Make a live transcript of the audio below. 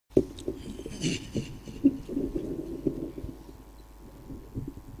السلام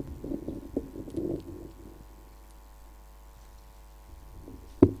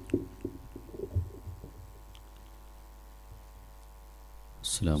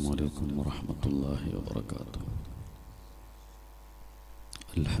عليكم ورحمة الله وبركاته.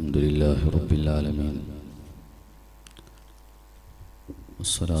 الحمد لله رب العالمين،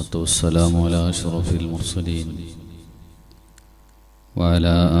 والصلاة والسلام على أشرف المرسلين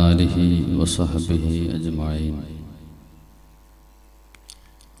وعلى آله وصحبه أجمعين.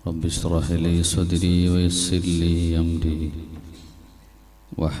 رب اشرح لي صدري ويسر لي أمري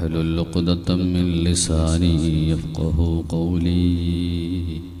واحلل عقدة من لساني يفقهوا قولي.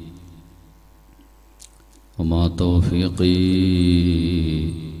 وما توفيقي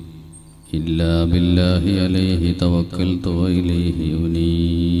إلا بالله عليه توكلت وإليه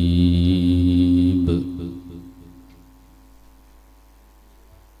أنيب.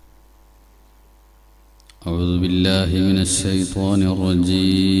 أعوذ بالله من الشيطان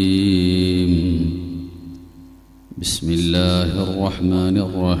الرجيم. بسم الله الرحمن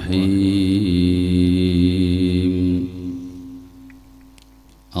الرحيم.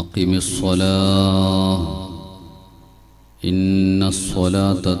 أقم الصلاة إن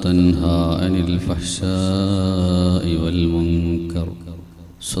الصلاة تنهى عن الفحشاء والمنكر.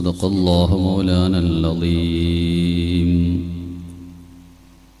 صدق الله مولانا العظيم.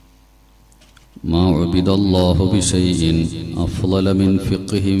 ما عبد الله بشيء أفضل من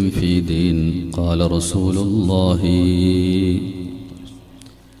فقه في دين. قال رسول الله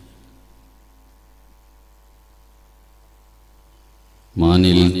ما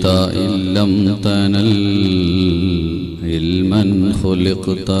نلت إن لم تنل علما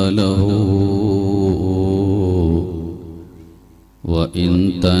خلقت له وإن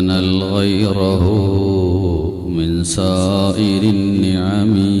تنل غيره من سائر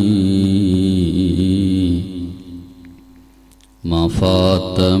النعم ما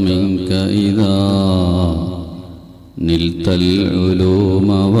فات منك إذا نلت العلوم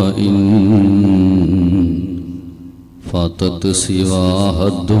وإن فاتت سواها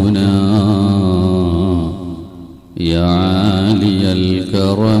الدنا يا عالي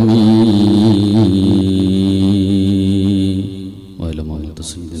الكرم. وعلى مولانا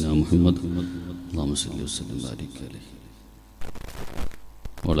سيدنا محمد اللهم صل وسلم وبارك عليه.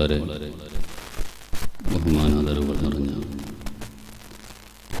 വളരെ ബഹുമാനാദരവുകൾ നിറഞ്ഞ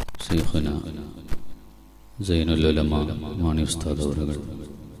ശൈഖുന സൈനുൽ ഉലമ മാണി ഉസ്താദ് അവറുകൾ,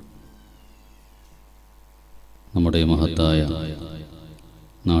 നമ്മുടെ മഹത്തായ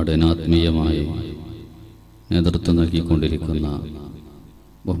നാടിന് ആത്മീയമായി നേതൃത്വം നൽകിക്കൊണ്ടിരിക്കുന്ന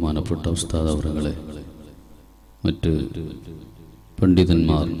ബഹുമാനപ്പെട്ട ഉസ്താദ് അവറുകളെ, മറ്റ്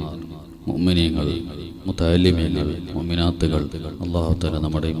പണ്ഡിതന്മാർ, മുഅ്മിനീങ്ങൾ, മുതഅല്ലിമീങ്ങൾ, മുഅ്മിനാത്തുകൾ, അല്ലാഹു തആല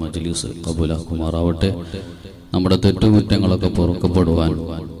നമ്മുടെ ഈ മജ്ലിസ് ഖബൂലാക്കുമാറാവട്ടെ. നമ്മുടെ തെറ്റുകുറ്റങ്ങളൊക്കെ പൊറുക്കപ്പെടുവാൻ,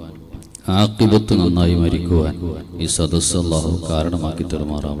 ആഖിബത്ത് നന്നായി മരിക്കുവാൻ ഈ സദസ്സ് അല്ലാഹു കാരണമാക്കി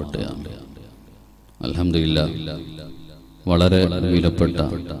തരുമാറാവട്ടെ. അൽഹംദുലില്ലാഹ്, വളരെ വിലപ്പെട്ട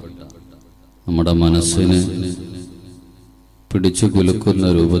നമ്മുടെ മനസ്സിന് പിടിച്ചു കുലുക്കുന്ന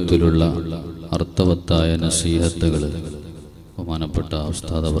രൂപത്തിലുള്ള അർത്ഥവത്തായ നസീഹത്തുകൾ ബഹുമാനപ്പെട്ട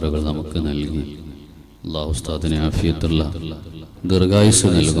ഉസ്താദ് അവറുകൾ നമുക്ക് നൽകി. അല്ലാഹു ഉസ്താദിനെ ആഫിയത്തുള്ള ദീർഘായുസ്സ്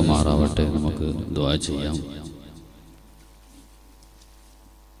നൽകുമാറാവട്ടെ. നമുക്ക് ദുആ ചെയ്യാം.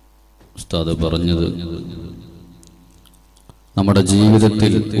 ഉസ്താദ് പറഞ്ഞത് നമ്മുടെ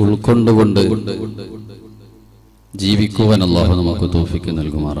ജീവിതത്തിൽ ഉൾക്കൊണ്ടുകൊണ്ട് ജീവിക്കുവാൻ അല്ലാഹു നമുക്ക് തൗഫീഖ്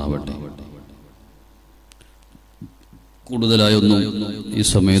നൽകുമാറാവട്ടെ. കൂടുതലായൊന്നും ഈ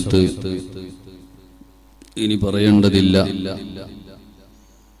സമയത്ത് ഇനി പറയേണ്ടതില്ല.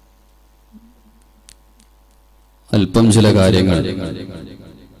 അല്പം ചില കാര്യങ്ങൾ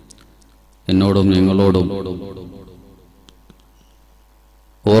എന്നോടും നിങ്ങളോടും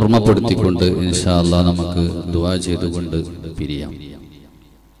ഓർമ്മപ്പെടുത്തിക്കൊണ്ട് ഇൻഷാ അല്ലാഹ് നമുക്ക് ദുആ ചെയ്തുകൊണ്ട് പിരിയാം.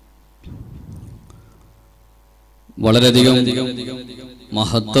 വളരെയധികം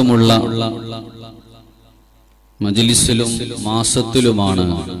മഹത്വമുള്ള മജ്ലിസിലും മാസത്തിലുമാണ്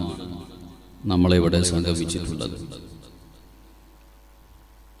നമ്മളിവിടെ സംഗമിച്ചിട്ടുള്ളത്.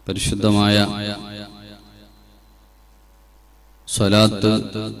 പരിശുദ്ധമായ സ്വലാത്ത്,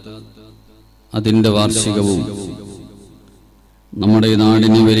 അതിൻ്റെ വാർഷികവും നമ്മുടെ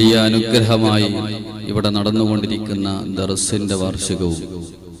നാടിന് വലിയ അനുഗ്രഹമായി ഇവിടെ നടന്നുകൊണ്ടിരിക്കുന്ന ദർസിന്റെ വാർഷികവും,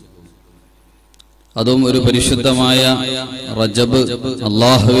 അതും ഒരു പരിശുദ്ധമായ റജബ്,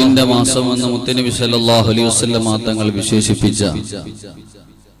 അള്ളാഹുവിന്റെ മാസമെന്ന് മുത്തനബി സല്ലല്ലാഹു അലൈഹി വസല്ലം തങ്ങൾ വിശേഷിപ്പിച്ച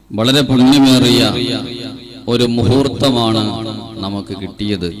വളരെ പുണ്യമേറിയ ഒരു മുഹൂർത്തമാണ് നമുക്ക്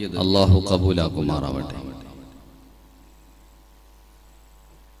കിട്ടിയത്. അള്ളാഹു കബൂലാക്കുമാറാവട്ടെ.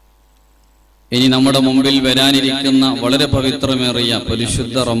 ഇനി നമ്മുടെ മുമ്പിൽ വരാനിരിക്കുന്ന വളരെ പവിത്രമേറിയ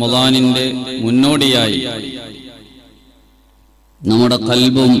പരിശുദ്ധ റമദാനിന്റെ മുന്നോടിയായി നമ്മുടെ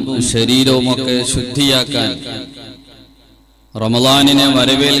ഖൽബും ശരീരവുമൊക്കെ ശുദ്ധിയാക്കാൻ, റമദാനിനെ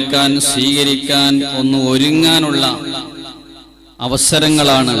വരവേൽക്കാൻ, സ്വീകരിക്കാൻ, ഒന്ന് ഒരുങ്ങാനുള്ള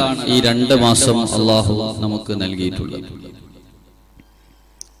അവസരങ്ങളാണ് ഈ 2 മാസം അല്ലാഹു നമുക്ക് നൽകിയിട്ടുള്ളത്.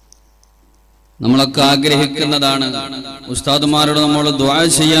 നമ്മളൊക്കെ ആഗ്രഹിക്കുന്നതാണ്, ഉസ്താദുമാരോട് നമ്മൾ ദുആ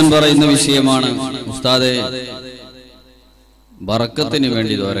ചെയ്യാൻ പറയുന്ന വിഷയമാണ്, ഉസ്താദെ ബറക്കത്തിന്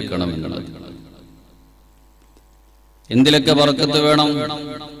വേണ്ടി ദുആക്കണം എന്നുള്ളത്. എന്തിലൊക്കെ ബറക്കത്ത് വേണം?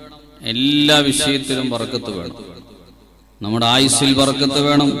 എല്ലാ വിഷയത്തിലും ബറക്കത്ത് വേണം. നമ്മുടെ ആയുസ്സിൽ ബറക്കത്ത്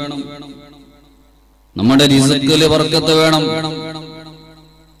വേണം, നമ്മുടെ റിസ്കിൽ ബറക്കത്ത് വേണം,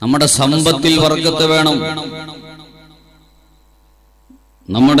 നമ്മുടെ സമ്പത്തിൽ ബറക്കത്ത് വേണം,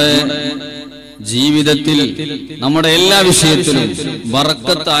 നമ്മുടെ ജീവിതത്തിൽ, നമ്മുടെ എല്ലാ വിഷയത്തിലും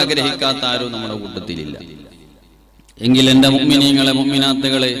ബറക്കത്ത് ആഗ്രഹിക്കാത്ത ആരും നമ്മുടെ കൂട്ടത്തിലില്ല. എങ്കിൽ എന്റെ മുഅ്മിനീങ്ങളെ,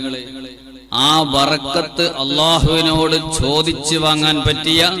 മുഅ്മിനാത്തുകളെ, ആ ബറക്കത്ത് അല്ലാഹുവിനോട് ചോദിച്ചു വാങ്ങാൻ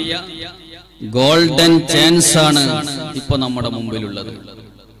പറ്റിയ ഗോൾഡൻ ചാൻസ് ആണ് ഇപ്പൊ നമ്മുടെ മുമ്പിലുള്ളത്.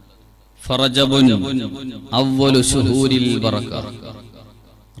 ഫറജബുൻ അവ്വലു ശുഹൂരിൽ ബറക.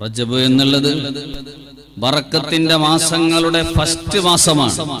 റജബ് എന്നുള്ളത് ബറക്കത്തിന്റെ മാസങ്ങളുടെ ഫസ്റ്റ്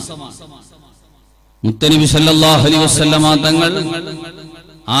മാസമാണ്. മുത്തനബി സല്ലല്ലാഹു അലൈഹി വസല്ലമ തങ്ങൾ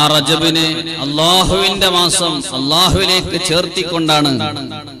ആ റജബിനെ അല്ലാഹുവിന്റെ മാസം, അല്ലാഹുവിലേക്ക് ചേർത്തിക്കൊണ്ടാണ്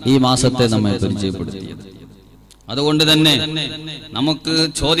ഈ മാസത്തെ നമ്മെ പരിചയപ്പെടുത്തിയത്. അതുകൊണ്ട് തന്നെ നമുക്ക്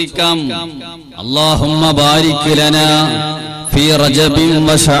ചോദിക്കാം, അല്ലാഹുമ്മ ബാരിക് ലനാ ഫീ റജബിൻ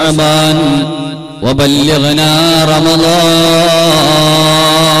വ ശഅബാൻ വബല്ലിഗ്നാ റമളാൻ.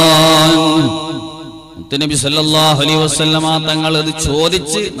 മുത്തനബി സല്ലല്ലാഹു അലൈഹി വസല്ലമ തങ്ങൾ അത്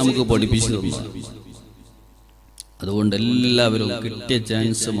ചോദിച്ച് നമുക്ക് പഠിപ്പിച്ചു തന്നു. അതുകൊണ്ട് എല്ലാവരും കിട്ടിയ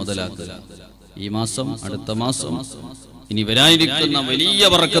ചാൻസ് മുതലാക്കുക. ഈ മാസം, അടുത്ത മാസം, ഇനി വരാനിരിക്കുന്ന വലിയ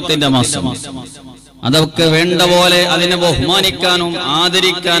ബറക്കത്തിന്റെ മാസം, അതൊക്കെ വേണ്ട പോലെ അതിനെ ബഹുമാനിക്കാനും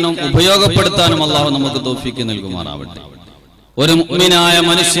ആദരിക്കാനും ഉപയോഗപ്പെടുത്താനും അല്ലാഹു നമുക്ക് തൗഫീഖ് നൽകുമാറാവട്ടെ. ഒരു മുഅ്മിനായ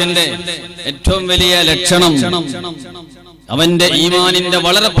മനുഷ്യന്റെ ഏറ്റവും വലിയ ലക്ഷണം, അവന്റെ ഈമാനിന്റെ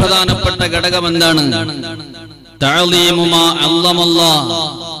വളരെ പ്രധാനപ്പെട്ട ഘടകം എന്താണ്? തഅലീമു മാ അല്ലമല്ലാഹ്,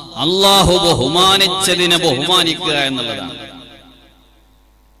 അല്ലാഹു ബഹുമാനിച്ചതിനെ ബഹുമാനിക്കുക എന്നുള്ളതാണ്.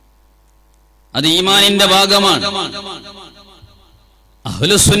 അത് ഈമാനിന്റെ ഭാഗമാണ്,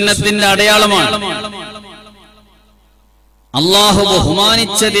 അഹ്ലുസുന്നത്തിന്റെ അടയാളമാണ്. അല്ലാഹു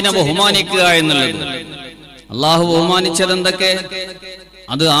ബഹുമാനിച്ചതിനെ ബഹുമാനിക്കുക എന്നുള്ളത്. അല്ലാഹു ബഹുമാനിച്ചത് എന്തൊക്കെ?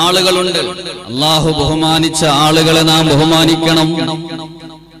 അത് ആളുകളുണ്ട്. അല്ലാഹു ബഹുമാനിച്ച ആളുകളെ നാം ബഹുമാനിക്കണം.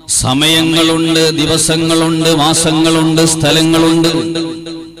 സമയങ്ങളുണ്ട്, ദിവസങ്ങളുണ്ട്, മാസങ്ങളുണ്ട്, സ്ഥലങ്ങളുണ്ട്.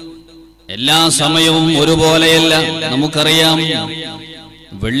 എല്ലാ സമയവും ഒരുപോലെയല്ല. നമുക്കറിയാം,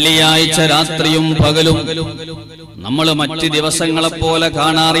 വെള്ളിയാഴ്ച രാത്രിയും പകലും നമ്മൾ മറ്റ് ദിവസങ്ങളെപ്പോലെ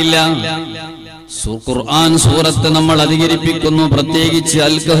കാണാറില്ല. ഖുർആൻ സൂറത്ത് നമ്മൾ അധികരിപ്പിക്കുന്നു, പ്രത്യേകിച്ച്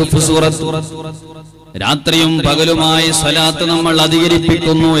അൽ കഹ്ഫ് സൂറത്ത്. രാത്രിയും പകലുമായി സ്വലാത്ത് നമ്മൾ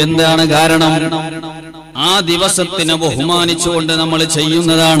അധികരിപ്പിക്കുന്നു. എന്താണ് കാരണം? ആ ദിവസത്തിനെ ബഹുമാനിച്ചുകൊണ്ട് നമ്മൾ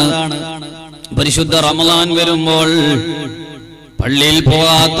ചെയ്യുന്നതാണ്. പരിശുദ്ധ റമളാൻ വരുമ്പോൾ പള്ളിയിൽ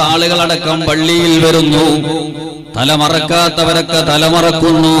പോകാത്ത ആളുകളടക്കം പള്ളിയിൽ വരുന്നു. തലമറക്കാത്തവരൊക്കെ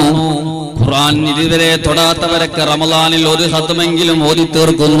തലമറക്കുന്നു. ഖുർആൻ ഇതുവരെ തൊടാത്തവരൊക്കെ റമളാനിൽ ഒരു ഖത്മെങ്കിലും ഓതി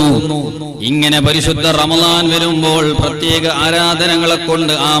തീർക്കുന്നു. ഇങ്ങനെ പരിശുദ്ധ റമളാൻ വരുമ്പോൾ പ്രത്യേക ആരാധനകളെ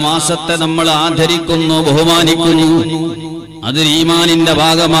കൊണ്ട് ആ മാസത്തെ നമ്മൾ ആദരിക്കുന്നു, ബഹുമാനിക്കുന്നു. അത് ഈമാനിന്റെ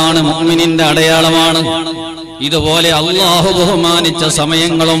ഭാഗമാണ്, മുഅ്മിനിന്റെ അടയാളമാണ്. ഇതുപോലെ അല്ലാഹു ബഹുമാനിച്ച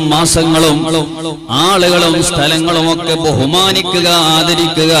സമയങ്ങളും മാസങ്ങളും ആളുകളും സ്ഥലങ്ങളും ഒക്കെ ബഹുമാനിക്കുക,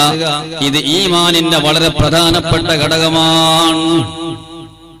 ആദരിക്കുക, ഇത് ഈമാനിന്റെ വളരെ പ്രധാനപ്പെട്ട ഘടകമാണ്.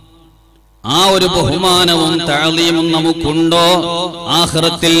 ആ ഒരു ബഹുമാനവും തഅലീമും നമുക്കുണ്ടോ,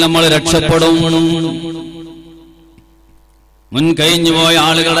 ആഖിറത്തിൽ നമ്മൾ രക്ഷപ്പെടും. മുൻകഴിഞ്ഞുപോയ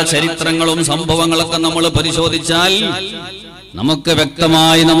ആളുകളുടെ ചരിത്രങ്ങളും സംഭവങ്ങളൊക്കെ നമ്മൾ പരിശോധിച്ചാൽ നമുക്ക്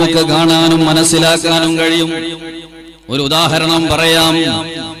വ്യക്തമായി നമുക്ക് കാണാനും മനസ്സിലാക്കാനും കഴിയും. ഒരു ഉദാഹരണം പറയാം.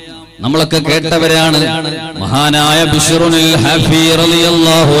 നമ്മളൊക്കെ കേട്ടവരാണ് മഹാനായ ബിശ്റുൽ ഹാഫി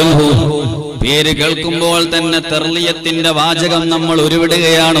റളിയല്ലാഹു അൻഹു. പേര് കേൾക്കുമ്പോൾ തന്നെ തർലിയത്തിന്റെ വാചകം നമ്മൾ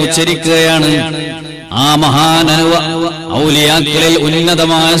ഉരുവിടുകയാണ്, ഉച്ചരിക്കുകയാണ്. ആ ഔലിയാക്കളിൽ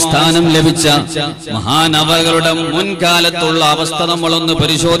ഉന്നതമായ സ്ഥാനം ലഭിച്ച മഹാനവകളുടെ മുൻകാലത്തുള്ള അവസ്ഥ നമ്മളൊന്ന്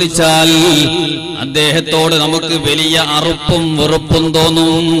പരിശോധിച്ചാൽ അദ്ദേഹത്തോട് നമുക്ക് വലിയ അറുപ്പും വെറുപ്പും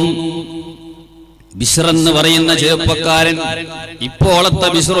തോന്നും. ബിശ്ർ എന്ന് പറയുന്ന ചെറുപ്പക്കാരൻ ഇപ്പോഴത്തെ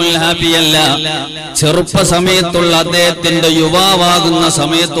ബിശ്റുൽ ഹാഫിയല്ല. ചെറുപ്പ സമയത്തുള്ള അദ്ദേഹത്തിന്റെ, യുവാവാകുന്ന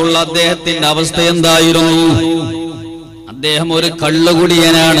സമയത്തുള്ള അദ്ദേഹത്തിന്റെ അവസ്ഥ എന്തായിരുന്നു? അദ്ദേഹം ഒരു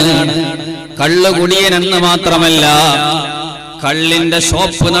കള്ളുകുടിയനാണ്. കള്ളുകുടിയൻ എന്ന് മാത്രമല്ല, കള്ളിന്റെ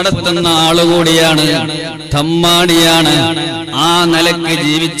ഷോപ്പ് നടത്തുന്ന ആളുകൂടിയാണ്, തമ്മാടിയാണ്. ആ നിലക്ക്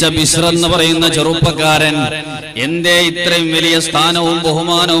ജീവിച്ച ബിശ്ർ എന്ന് പറയുന്ന ചെറുപ്പക്കാരൻ എന്തേ ഇത്രയും വലിയ സ്ഥാനവും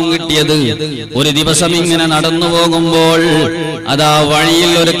ബഹുമാനവും കിട്ടിയത്? ഒരു ദിവസം ഇങ്ങനെ നടന്നു പോകുമ്പോൾ അതാ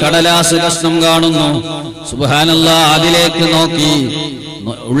വഴിയിൽ ഒരു കടലാസ് കഷ്ണം കാണുന്നു. സുബ്ഹാനല്ലാഹ്, അതിലേക്ക് നോക്കി.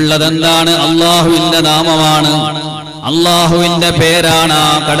 ഉള്ളതെന്താണ്? അള്ളാഹുവിന്റെ നാമമാണ്, അള്ളാഹുവിന്റെ പേരാണ്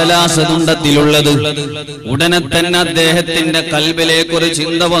ആ കടലാസ് തുണ്ടത്തിലുള്ളത്. ഉടനെ തന്നെ അദ്ദേഹത്തിന്റെ കൽബിലേക്ക് ഒരു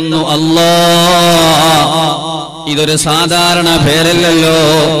ചിന്ത വന്നു, ഇതൊരു സാധാരണ പേരല്ലല്ലോ,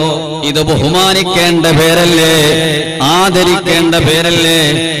 ഇത് ബഹുമാനിക്കേണ്ട പേരല്ലേ, ആദരിക്കേണ്ട പേരല്ലേ.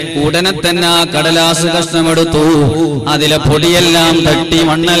 ഉടനെ തന്നെ ആ കടലാസ് കഷ്ണമെടുത്തു, അതിലെ പൊടിയെല്ലാം തട്ടി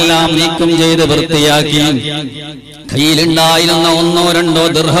മണ്ണെല്ലാം നീക്കം ചെയ്ത് വൃത്തിയാക്കി കയ്യിലുണ്ടായിരുന്ന 1-2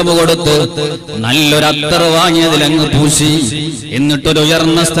 ദിർഹം കൊടുത്ത് നല്ലൊരു അത്തർ വാങ്ങി അതിലങ്ങ് പൂശി, എന്നിട്ടൊരു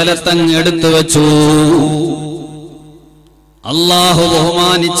ഉയർന്ന സ്ഥലത്തങ്ങ് എടുത്തു വെച്ചു. അള്ളാഹു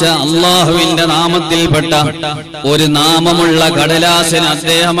ബഹുമാനിച്ച അള്ളാഹുവിന്റെ നാമത്തിൽപ്പെട്ട ഒരു നാമമുള്ള കടലാസിന്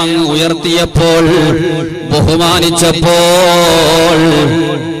അദ്ദേഹം അങ്ങ് ഉയർത്തിയപ്പോൾ, ബഹുമാനിച്ചപ്പോൾ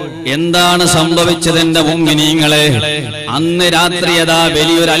എന്താണ് സംഭവിച്ചത്? എന്റെ മുഅ്മിനീങ്ങളെ, അന്ന് രാത്രി അതാ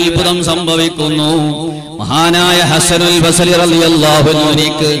വലിയൊരു അത്ഭുതം സംഭവിക്കുന്നു. മഹാനായ ഹസനുൽ ബസരി റളിയല്ലാഹു അൻഹുവിന്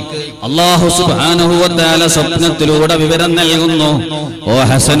അല്ലാഹു സുബ്ഹാനഹു വ തആല സ്വപ്നത്തിലൂടെ വിവരം നൽകുന്നു. ഓ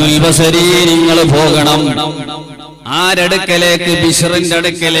ഹസനുൽ ബസരി, നിങ്ങൾ പോകണം. ആരടുക്കലേക്ക്? ബിശ്റിന്റെ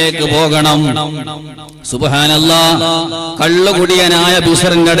അടുക്കലേക്ക് പോകണം. സുബ്ഹാനല്ലാഹ്, കള്ളുകുടിയനായ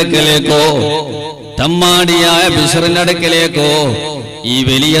ബിശ്റിന്റെ അടുക്കലേക്കോ തമ്മാടിയായ ബിശ്റിന്റെ അടുക്കലേക്കോ ഈ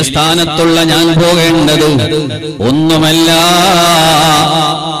വലിയ സ്ഥാനത്തുള്ള ഞാൻ പോകേണ്ടത് ഒന്നുമല്ല.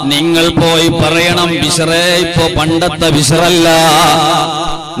 നിങ്ങൾ പോയി പറയണം, ബിശ്റേ ഇപ്പോ പണ്ടത്തെ ബിശ്റല്ല,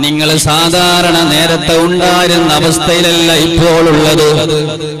 നിങ്ങൾ സാധാരണ നേരത്തെ ഉണ്ടായിരുന്ന അവസ്ഥയിലല്ല ഇപ്പോൾ ഉള്ളത്.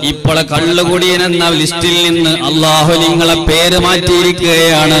 ഇപ്പോൾ കള്ളുകുടിയൻ എന്ന ലിസ്റ്റിൽ നിന്ന് അള്ളാഹു നിങ്ങളെ പേര്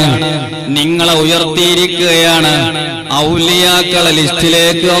മാറ്റിയിരിക്കുകയാണ്, നിങ്ങളെ ഉയർത്തിയിരിക്കുകയാണ്. ഔലിയാക്കളെ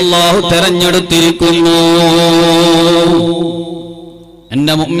ലിസ്റ്റിലേക്ക് അള്ളാഹു തെരഞ്ഞെടുത്തിരിക്കുന്നു.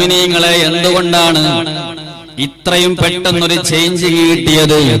 എന്റെ മുഅ്മിനീങ്ങളെ, എന്തുകൊണ്ടാണ് ഇത്രയും പെട്ടെന്നൊരു ചേഞ്ചിങ്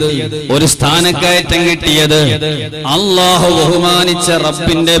കിട്ടിയത്, ഒരു സ്ഥാനക്കയറ്റം കിട്ടിയത്? അള്ളാഹു ബഹുമാനിച്ച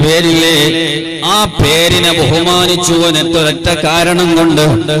റബ്ബിന്റെ പേരിലെ ആ പേരിനെ ബഹുമാനിച്ചു എന്നൊരൊറ്റ കാരണം കൊണ്ട്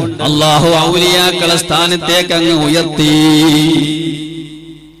അള്ളാഹു ഔലിയാക്കളെ സ്ഥാനത്തേക്ക് അങ്ങ് ഉയർത്തി.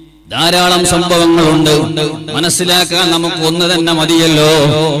 ധാരാളം സംഭവങ്ങളുണ്ട്, മനസ്സിലാക്കാൻ നമുക്ക് ഒന്ന് തന്നെ മതിയല്ലോ.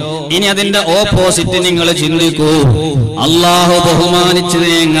 ഇനി അതിന്റെ ഓപ്പോസിറ്റ് നിങ്ങൾ ചിന്തിക്കൂ. അള്ളാഹു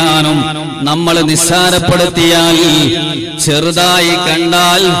ബഹുമാനിച്ചതിനെങ്ങാനും നമ്മൾ നിസ്സാരപ്പെടുത്തിയാൽ, ചെറുതായി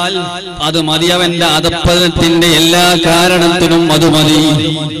കണ്ടാൽ അത് മതി. അവന്റെ അധപ്പതനത്തിന്റെ എല്ലാ കാരണത്തിനും അത് മതി.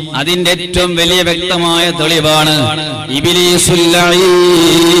 അതിന്റെ ഏറ്റവും വലിയ വ്യക്തമായ തെളിവാണ് ഇബ്ലീസുൽ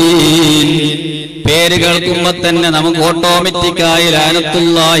ലഈൻ. പേര് കേൾക്കുമ്പോ തന്നെ നമുക്ക് ഓട്ടോമാറ്റിക്കായി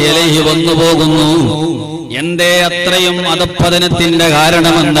ലഅനത്തുല്ലാഹി അലൈഹി വന്നു പോകുന്നു. എന്തേ അത്രയും അധപ്പതനത്തിന്റെ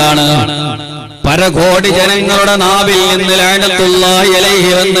കാരണം എന്താണ്? പരകോടി ജനങ്ങളുടെ നാവിൽ നിന്ന് ലഅനത്തുല്ലാഹി അലൈഹി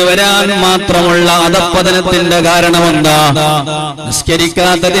എന്ന് വരാൻ മാത്രമുള്ള അധപ്പതനത്തിന്റെ കാരണം എന്താ?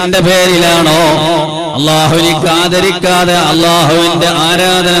 നിസ്കരിക്കാത്തതിന്റെ പേരിലാണോ? അള്ളാഹുവിനെ ആദരിക്കാതെ അള്ളാഹുവിന്റെ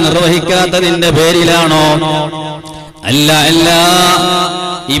ആരാധന നിർവഹിക്കാത്തതിന്റെ പേരിലാണോ? അല്ല, അല്ല.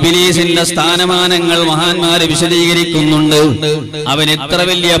 ഇബ്ലീസിന്റെ സ്ഥാനമാനങ്ങൾ മഹാന്മാര് വിശദീകരിക്കുന്നുണ്ട്. അവൻ എത്ര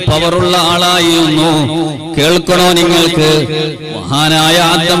വലിയ പവറുള്ള ആളായിരുന്നു. കേൾക്കണോ നിങ്ങൾക്ക്? മഹാനായ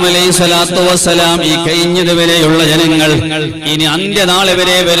ആദം അലൈഹിസ്സലാത്തു വസ്സലാം ഈ കഴിഞ്ഞത് വരെയുള്ള ജനങ്ങൾ, ഇനി അന്ത്യനാളെ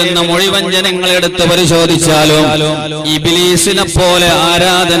വരെ വരുന്ന മുഴുവൻ ജനങ്ങളെടുത്ത് പരിശോധിച്ചാലും ഇബ്ലീസിനെ പോലെ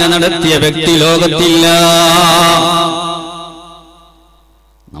ആരാധന നടത്തിയ വ്യക്തി ലോകത്തില്ല.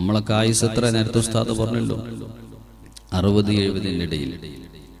 നമ്മളൊക്കെ ആയുസ് എത്ര? നേരത്തെ ഉസ്താദ് പറഞ്ഞല്ലോ, 60-70 ഇടയിൽ.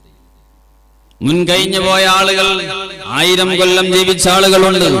 മുൻകഴിഞ്ഞു പോയ ആളുകൾ 1000 കൊല്ലം ജീവിച്ച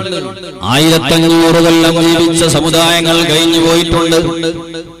ആളുകളുണ്ട്, 1500 കൊല്ലം ജീവിച്ച സമുദായങ്ങൾ കഴിഞ്ഞു പോയിട്ടുണ്ട്.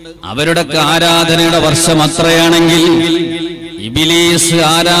 അവരുടെയൊക്കെ ആരാധനയുടെ വർഷം അത്രയാണെങ്കിൽ ഇബ്ലീസ്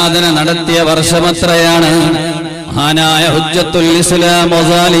ആരാധന നടത്തിയ വർഷം അത്രയാണ്. മഹാനായ ഹുജ്ജത്തുൽ ഇസ്ലാം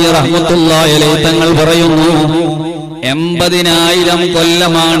ഗസാലി റഹ്മത്തുള്ളാഹി അലൈഹി തങ്ങൾ പറയുന്നു, 80,000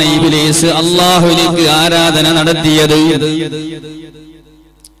 കൊല്ലമാണ് ഇബ്ലീസ് അല്ലാഹുവിലേക്ക് ആരാധന നടത്തിയത്.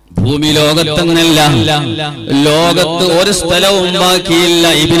 ഭൂമി ലോകത്തെന്നല്ല, ലോകത്ത് ഒരു സ്ഥലവും ബാക്കിയില്ല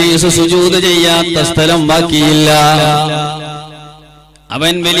ഇബ്ലീസ് സുജൂദ് ചെയ്യാത്ത സ്ഥലം ബാക്കിയില്ല.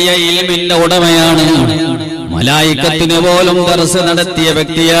 അവൻ വലിയ ഇൽമിന്റെ ഉടമയാണ്, മലായിക്കത്തിന് പോലും ദർസ് നടത്തിയ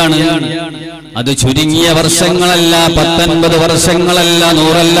വ്യക്തിയാണ്. അത് ചുരുങ്ങിയ വർഷങ്ങളല്ല, 19 വർഷങ്ങളല്ല,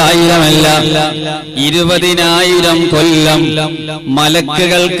 100 അല്ല, 1000 അല്ല, 20,000 കൊല്ലം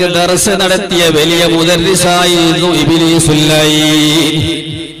മലക്കുകൾക്ക് ദർസ് നടത്തിയ വലിയ മുദർരിസായിരുന്നു ഇബ്ലീസുൽ ലഈൻ.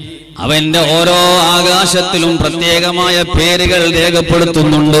 അവന്റെ ഓരോ ആകാശത്തിലും പ്രത്യേകമായ പേരുകൾ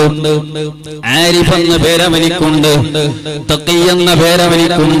രേഖപ്പെടുത്തുന്നുണ്ട്. ആരിഫ് എന്ന പേരവനിക്കുണ്ട്, തഖി എന്ന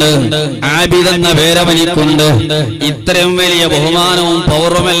പേരവനിക്കുണ്ട്, ആബിദ് എന്ന പേരവനിക്കുണ്ട്. ഇത്രയും വലിയ ബഹുമാനവും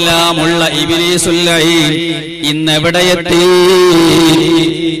പൗറുമെല്ലാം ഉള്ള ഇബ്ലീസുൽ ലഈൻ ഇന്നെവിടെയെത്തി?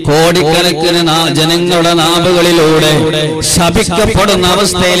 കോടിക്കണക്കിന് ജനങ്ങളുടെ നാവുകളിലൂടെ ശപിക്കപ്പെടുന്ന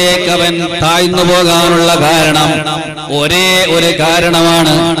അവസ്ഥയിലേക്ക് അവൻ താഴ്ന്നു പോകാനുള്ള കാരണം ഒരേ ഒരു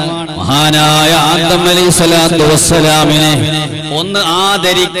കാരണമാണ്. മഹാനായ ആദം അലൈഹിസ്സലാത്തു വസ്സലാമിനെ ഒന്ന്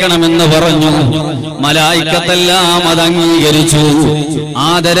ആദരിക്കണമെന്ന് പറഞ്ഞു. മലായിക്കത്തെല്ലാം അത് അംഗീകരിച്ചു,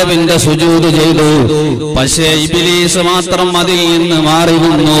 ആദരവിന്റെ സുജൂദ് ചെയ്തു. പക്ഷേ ഇബ്ലീസ് മാത്രം അതിൽ നിന്ന് മാറി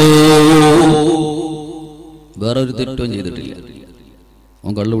നിന്നു. വേറൊരു തെറ്റും ചെയ്തിട്ടില്ല.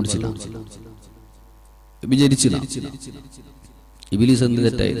 അവൻ കള്ളു പിടിച്ചില്ല, വിചരിച്ചില്ല. ഇബ്ലീസ് എന്ത്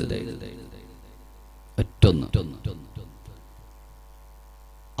തെറ്റായത്? ഒറ്റൊന്ന്.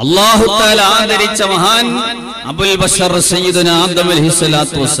 അല്ലാഹു തആല ആദരിച്ച മഹാൻ അബുൽ ബശർ സയ്യിദുനാ ആദം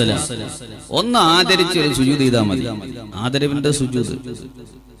അലൈഹിസ്സലാത്തു വസ്സലാം ഒന്ന് ആദരിച്ച് ഒരു സുജൂദ് ചെയ്താൽ മതി. ആദരവിന്റെ സുജൂദ്.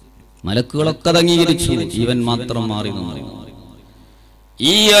 മലക്കുകളൊക്കെ അംഗീകരിച്ചു, ഇവൻ മാത്രം മാറി നിന്നു.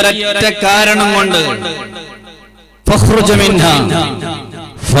 ഈ ഒരൊറ്റ കാരണം കൊണ്ട് ഫഖ്റുജ് മിൻഹാ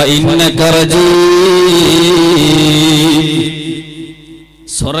ഫഇന്നക റജീം,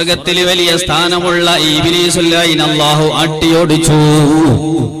 സ്വർഗത്തിൽ വലിയ സ്ഥാനമുള്ള ഇബ്ലീസുൽ ലഈൻ അല്ലാഹു അട്ടിയോടിച്ചു.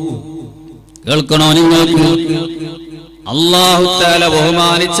 കേൾക്കണോ നിങ്ങൾക്ക്? അല്ലാഹു തആല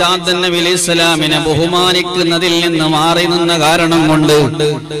ബഹുമാനിച്ച ആദം നബി അലൈഹിസ്സലാമിനെ ബഹുമാനിക്കുന്നതിൽ നിന്ന് മാറി നിന്ന കാരണം കൊണ്ട്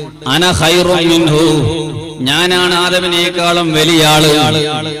അന ഖൈറും മിൻഹു, ഞാനാണ് ആദമിനേക്കാളും വലിയ ആള്.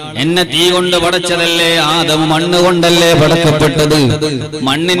 എന്നെ തീ കൊണ്ട് പടച്ചതല്ലേ, ആദം മണ്ണ് കൊണ്ടല്ലേ പടക്കപ്പെട്ടത്.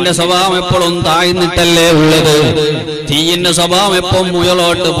 മണ്ണിന്റെ സ്വഭാവം എപ്പോഴും താഴ്ന്നിട്ടല്ലേ ഉള്ളത്, തീയിന്റെ സ്വഭാവം എപ്പോഴും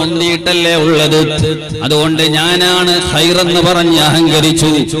മുയലോട്ട് പൊന്തിയിട്ടല്ലേ ഉള്ളത്. അതുകൊണ്ട് ഞാനാണ് ഖൈറെന്ന് പറഞ്ഞ്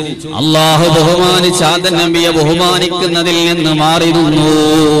അഹങ്കരിച്ചു. അല്ലാഹു ബഹുമാനിച്ച ആദം നബിയെ ബഹുമാനിക്കുന്നതിൽ നിന്ന് മാറി നിന്നു.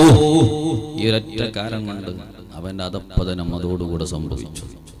 ഈ ഒരൊറ്റ കാരണം കൊണ്ട് അവന്റെ അധപ്പതനം അതോടുകൂടെ സംഭവിച്ചു.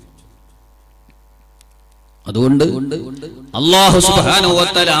 അതുകൊണ്ട് അല്ലാഹു സുബ്ഹാനഹു വ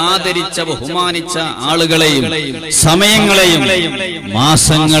തആല ആദരിച്ച ബഹുമാനിച്ച ആളുകളെയും സമയങ്ങളെയും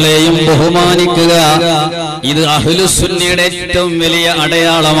മാസങ്ങളെയും ബഹുമാനിക്കുക, ഇത് അഹ്ലുസ് സുന്നയുടെ ഏറ്റവും വലിയ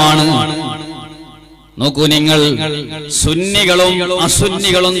അടയാളമാണ്. നോക്കൂ നിങ്ങൾ, സുന്നികളും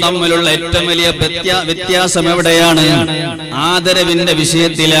അസുന്നികളും തമ്മിലുള്ള ഏറ്റവും വലിയ വ്യത്യാസം എവിടെയാണ്? ആദരവിന്റെ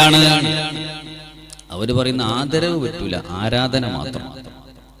വിഷയത്തിലാണ്. അവര് പറയുന്ന ആദരവ് പറ്റൂല, ആരാധന മാത്രം.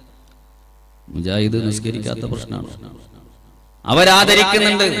 മുജാഹിദ് നിസ്കരിക്കാത്ത പ്രശ്നമാണ്.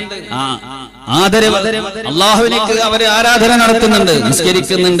 അവരാദരിക്കുന്നുണ്ട്, ആദരവ് അള്ളാഹുവിനേക്ക് അവര് ആരാധന നടത്തുന്നുണ്ട്,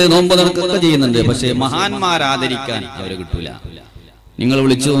 നിസ്കരിക്കുന്നുണ്ട്, നോമ്പ് നടക്കുകയൊക്കെ ചെയ്യുന്നുണ്ട്. പക്ഷേ മഹാന്മാർ ആദരിക്കാൻ അവര് കിട്ടൂല. നിങ്ങൾ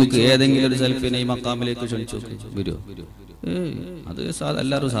വിളിച്ചു നോക്ക്, ഏതെങ്കിലും ഒരു സെൽഫിനെ ഈ മക്കാമിലേക്ക് ക്ഷണിച്ചു നോക്ക്, വരുമോ? അത്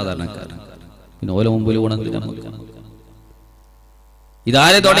എല്ലാവരും സാധാരണക്കാരൻ. പിന്നെ ഓല മുമ്പിൽ ഗുണം.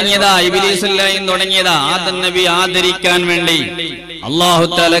 ഇതാരെ തുടങ്ങിയതാ? ഇബ്ലീസുൽ ലഈൻ തുടങ്ങിയതാ. ആദം നബി ആദരിക്കാൻ വേണ്ടി അല്ലാഹു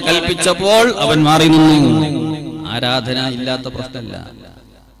തആല കൽപ്പിച്ചപ്പോൾ അവൻ മാറി നിന്നു. ആരാധന ഇല്ലാത്ത പ്രശ്നമല്ല.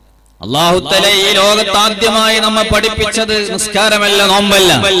 അല്ലാഹു തആല ഈ ലോകത്ത് ആദ്യമായി നമ്മെ പഠിപ്പിച്ചത് നിസ്കാരമല്ല,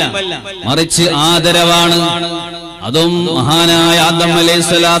 നോമ്പല്ല, മറിച്ച് ആദരവാണ്. അതും മഹാനായ ആദം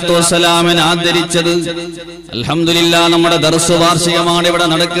അലൈഹിസ്സലാത്തു വസ്സലാമിനെ ആദരിച്ചത്. അൽഹംദുലില്ലാഹ്, നമ്മുടെ ദർസ് വാർഷികമാണ് ഇവിടെ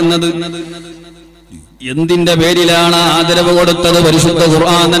നടക്കുന്നത്. എന്തിന്റെ പേരിലാണ് ആദരവ് കൊടുത്തത്? പരിശുദ്ധ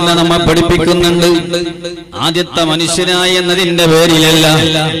ഖുർആൻ തന്നെ നമ്മെ പഠിപ്പിക്കുന്നുണ്ട്. ആദ്യത്തെ മനുഷ്യനായി എന്നതിന്റെ പേരിലല്ല,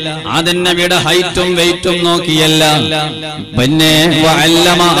 ആദം നബിയുടെ ഹൈറ്റും വെയിറ്റും നോക്കിയല്ല. പിന്നെ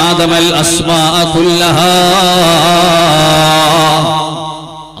വഅല്ലമ ആദമൽ അസ്മാഅ കുല്ലഹാ,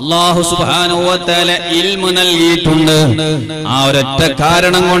 അല്ലാഹു സുബ്ഹാനഹു വ തആല ഇൽമു നൽകിയിട്ടുണ്ട്. ആ ഒരൊറ്റ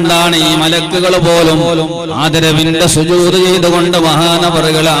കാരണം കൊണ്ടാണ് ഈ മലക്കുകൾ പോലും ആദരവിന്റെ സുജൂദ് ചെയ്തുകൊണ്ട്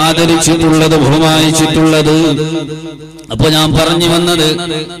മഹാനവറുകളെ ആദരിച്ചിട്ടുള്ളത്, ബഹുമാനിച്ചിട്ടുള്ളത്. അപ്പൊ ഞാൻ പറഞ്ഞു വന്നത്,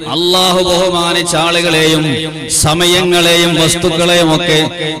 അല്ലാഹു ബഹുമാനിച്ച ആളുകളെയും സമയങ്ങളെയും വസ്തുക്കളെയും ഒക്കെ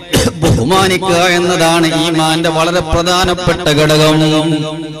ബഹുമാനിക്കുക എന്നതാണ് ഈമാന്റെ വളരെ പ്രധാനപ്പെട്ട ഘടകം.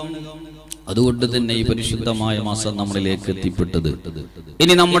 അതുകൊണ്ട് തന്നെ ഈ പരിശുദ്ധമായ മാസം നമ്മളിലേക്ക് എത്തിപ്പെട്ടത്.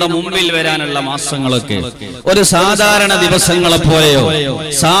 ഇനി നമ്മുടെ മുമ്പിൽ വരാനുള്ള മാസങ്ങളൊക്കെ ഒരു സാധാരണ ദിവസങ്ങളെ പോലെയോ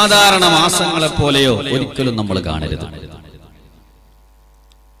സാധാരണ മാസങ്ങളെ പോലെയോ ഒരിക്കലും നമ്മൾ കാണരുത്.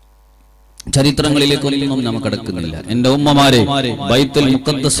 ചരിത്രങ്ങളിലേക്കൊന്നും നാം കടക്കുന്നില്ല. എന്റെ ഉമ്മമാരെ, ബൈത്തുൽ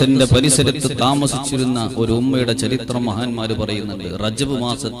മുഖദ്ദസിന്റെ പരിസരത്ത് താമസിച്ചിരുന്ന ഒരു ഉമ്മയുടെ ചരിത്രം മഹാന്മാര് പറയുന്നുണ്ട്. റജബ്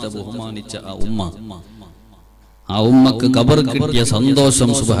മാസത്തെ ബഹുമാനിച്ച ആ ഉമ്മക്ക് ഖബർ കിട്ടിയ സന്തോഷം,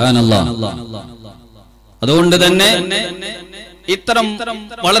 സുബ്ഹാനല്ലാഹ്. അതുകൊണ്ട് തന്നെ ഇത്തരം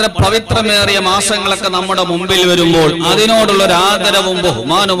വളരെ പവിത്രമേറിയ മാസങ്ങളൊക്കെ നമ്മുടെ മുമ്പിൽ വരുമ്പോൾ അതിനോടുള്ള ഒരു ആദരവും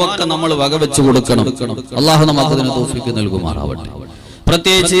ബഹുമാനവും ഒക്കെ നമ്മൾ വകവെച്ചു കൊടുക്കണം. അല്ലാഹു നമുക്ക് അതിന് തൗഫീഖ് നൽകുമാറാവട്ടെ.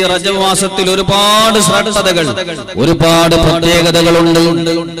 പ്രത്യേകിച്ച് ഈ റജബ് മാസത്തിൽ ഒരുപാട് ശ്രദ്ധതകൾ, ഒരുപാട് പ്രത്യേകതകളുണ്ട്.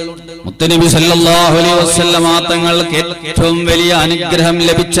 മുത്തനബി സല്ലല്ലാഹു അലൈഹി വസല്ലമ തങ്ങൾക്ക് ഏറ്റവും വലിയ അനുഗ്രഹം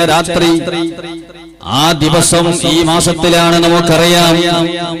ലഭിച്ച രാത്രി, ആ ദിവസം ഈ മാസത്തിലാണ്. നമുക്കറിയാം,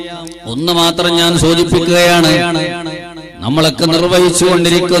 ഒന്ന് മാത്രം ഞാൻ സൂചിപ്പിക്കുകയാണ്, നമ്മളൊക്കെ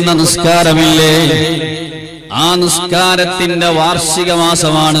നിർവഹിച്ചുകൊണ്ടിരിക്കുന്ന നിസ്കാരമില്ലേ, ആ നിസ്കാരത്തിന്റെ വാർഷിക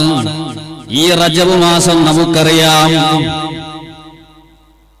മാസമാണ് ഈ റജബ് മാസം. നമുക്കറിയാം,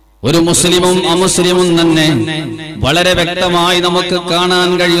 ഒരു മുസ്ലിമും അമുസ്ലിമും തന്നെ വളരെ വ്യക്തമായി നമുക്ക് കാണാൻ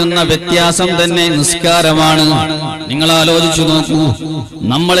കഴിയുന്ന വ്യത്യാസം തന്നെ നിസ്കാരമാണ്. നിങ്ങൾ ആലോചിച്ചു നോക്കൂ,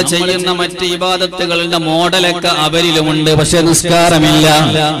 നമ്മൾ ചെയ്യുന്ന മറ്റ് ഇബാദത്തുകളുടെ മോഡലൊക്കെ അവരിലുമുണ്ട്, പക്ഷെ നിസ്കാരമില്ല.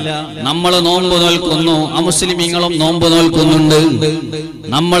 നമ്മൾ നോമ്പ് നോൽക്കുന്നു, അമുസ്ലിമീങ്ങളും നോമ്പ് നോൽക്കുന്നുണ്ട്.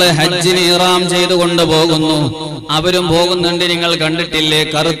 നമ്മൾ ഹജ്ജിന് ഇഹ്റാം ചെയ്തുകൊണ്ട് പോകുന്നു, അവരും പോകുന്നുണ്ട്. നിങ്ങൾ കണ്ടിട്ടില്ലേ,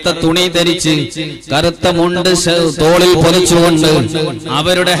 കറുത്ത തുണി ധരിച്ച് കറുത്ത മുണ്ട് തോളിൽ പൊതിച്ചുകൊണ്ട്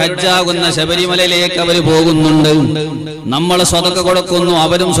അവരുടെ ഹജ്ജാകുന്ന ശബരിമലയിലേക്ക് അവർ പോകുന്നുണ്ട്. നമ്മൾ സ്വതക്ക കൊടുക്കുന്നു,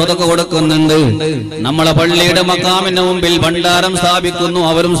 അവരും സ്വതക്ക കൊടുക്കുന്നുണ്ട്. നമ്മളെ പള്ളിയുടെ മഖാമിന് മുമ്പിൽ ഭണ്ഡാരം സ്ഥാപിക്കുന്നു,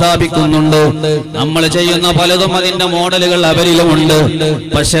 അവരും സ്ഥാപിക്കുന്നുണ്ട്. നമ്മൾ ചെയ്യുന്ന പലതും അതിന്റെ മോഡലുകൾ അവരിലുമുണ്ട്,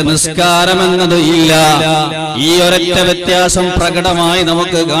 പക്ഷെ നിസ്കാരം എന്നത് ഇല്ല. ഈ ഒരൊറ്റ വ്യത്യാസം പ്രകടമായി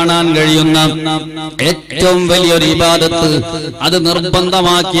നമുക്ക് കാണാൻ കഴിയുന്ന ഏറ്റവും വലിയൊരു ഇബാദത്ത്, അത്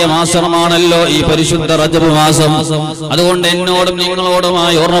നിർബന്ധമാക്കിയ മാസമാണല്ലോ ഈ പരിശുദ്ധ റജബ് മാസം. അതുകൊണ്ട് എന്നോടും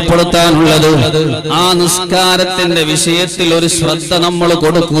നിങ്ങളോടുമായി ഓർമ്മപ്പെടുത്താനുള്ളത്, ആ നിസ്കാരത്തിന്റെ വിഷയത്തിൽ ഒരു ശ്രദ്ധ നമ്മൾ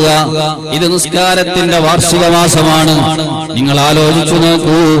കൊടുക്കുക. ഇത് നിസ്കാരത്തിന്റെ വാർഷിക മാസമാണ്. നിങ്ങൾ ആലോചിച്ചു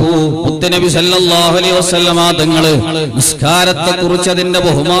നോക്കൂ, മുത്തനബി സല്ലല്ലാഹു അലൈഹി വസല്ലമ തങ്ങള് നിസ്കാരത്തെ കുറിച്ച്, അതിന്റെ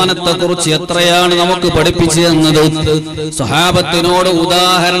ബഹുമാനത്തെ കുറിച്ച് എത്രയാണ് നമുക്ക് പഠിപ്പിച്ചു തന്നത്. സ്വഹാബത്തിനോട്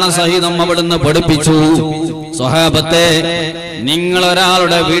ഉദാഹരണ സഹിതം അവിടുന്ന് പഠിപ്പിച്ചു. സ്വഹാബത്തെ, നിങ്ങൾ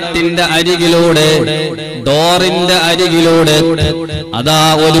ഒരാളുടെ വീട്ടിന്റെ അരികിലൂടെ, ഡോറിന്റെ അരികിലൂടെ അതാ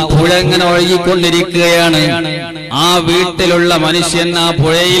ഒരു പുഴ ഇങ്ങനെ ഒഴുകിക്കൊണ്ടിരിക്കുകയാണ്. ആ വീട്ടിലുള്ള മനുഷ്യൻ ആ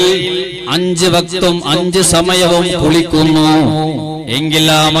പുഴയിൽ 5 വക്തും 5 സമയവും കുളിക്കുന്നു എങ്കിൽ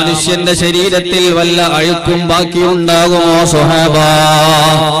ആ മനുഷ്യന്റെ ശരീരത്തിൽ വല്ല അഴുക്കും ബാക്കിയുണ്ടാകുമോ?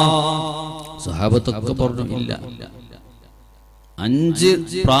 സ്വഹാബത്തൊക്കെ പറഞ്ഞു, ഇല്ല. 5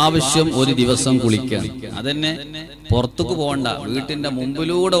 പ്രാവശ്യം ഒരു ദിവസം കുളിക്കാൻ. അതന്നെ പുറത്തേക്ക് പോകണ്ട, വീട്ടിന്റെ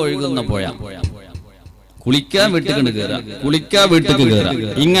മുമ്പിലൂടെ ഒഴുകുന്ന പുഴ. കുളിക്കാൻ വീട്ടിലേക്ക് കയറാം, കുളിക്കാൻ വീട്ടിലേക്ക് കയറാം.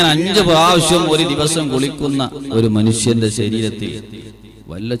 ഇങ്ങനെ 5 പ്രാവശ്യം ഒരു ദിവസം കുളിക്കുന്ന ഒരു മനുഷ്യന്റെ ശരീരത്തിൽ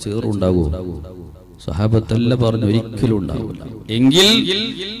വല്ല ചേറുണ്ടാകുമോ? സ്വഹാബത്തല്ല പറഞ്ഞു, ഒരിക്കലും ഉണ്ടാവില്ല. എങ്കിൽ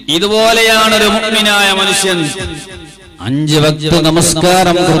ഇതുപോലെയാണ് ഒരു മുഅ്മിനായ മനുഷ്യൻ 5 വക്ത്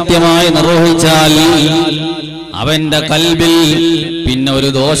നമസ്കാരം കൃത്യമായി നിർവഹിച്ചാൽ അവന്റെ കൽബിൽ പിന്നെ ഒരു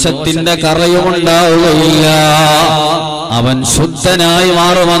ദോഷത്തിന്റെ കറയും ഉണ്ടാവുകയില്ല. അവൻ ശുദ്ധനായി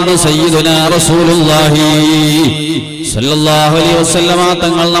മാറുമെന്ന് സയ്യിദുനാ റസൂലുള്ളാഹി സ്വല്ലല്ലാഹു അലൈഹി വസല്ലമ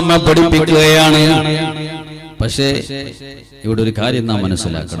തങ്ങൾ നമ്മെ പഠിപ്പിക്കുകയാണ്. പക്ഷേ ഇവിടെ ഒരു കാര്യം നാം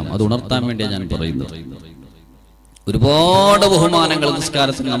മനസ്സിലാക്കണം, അത് ഉണർത്താൻ വേണ്ടിയാണ് ഞാൻ പറയുന്നത്. ഒരുപാട് ബഹുമാനങ്ങൾ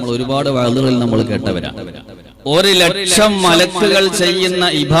നിസ്കാരത്തിൽ നമ്മൾ ഒരുപാട് വഅദുകളിൽ നമ്മൾ കേട്ടവരാണ്. 1,00,000 മലക്കുകൾ ചെയ്യുന്ന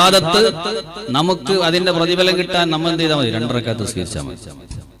ഇബാദത്ത് നമുക്ക് അതിന്റെ പ്രതിഫലം കിട്ടാൻ നമ്മൾ എന്ത് ചെയ്താൽ മതി? 2 റക്അത്ത് നിസ്കരിച്ചാൽ മതി.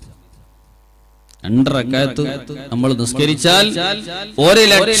 2 റക്അത്ത് നമ്മൾ നിസ്കരിച്ചാൽ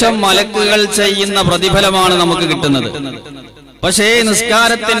 1,00,000 മലക്കുകൾ ചെയ്യുന്ന പ്രതിഫലമാണ് നമുക്ക് കിട്ടുന്നത്. പക്ഷേ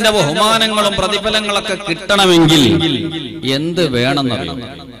നിസ്കാരത്തിന്റെ ബഹുമാനങ്ങളും പ്രതിഫലങ്ങളൊക്കെ കിട്ടണമെങ്കിൽ എന്ത് വേണമെന്നറിയാം?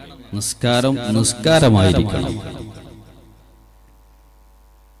 നിസ്കാരമായിരിക്കണം.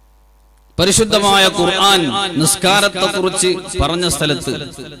 പരിശുദ്ധമായ ഖുർആൻ നിസ്കാരത്തെ കുറിച്ച് പറഞ്ഞ സ്ഥലത്ത്,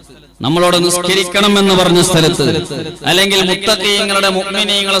 നമ്മളോട് നിസ്കരിക്കണം എന്ന് പറഞ്ഞ സ്ഥലത്ത്, അല്ലെങ്കിൽ മുത്തഖീങ്ങളുടെ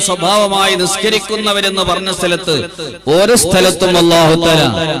മുഅ്മിനീങ്ങളുടെ സ്വഭാവമായി നിസ്കരിക്കുന്നവരെന്ന് പറഞ്ഞ സ്ഥലത്ത്, ഒരു സ്ഥലത്തും അല്ലാഹു തആല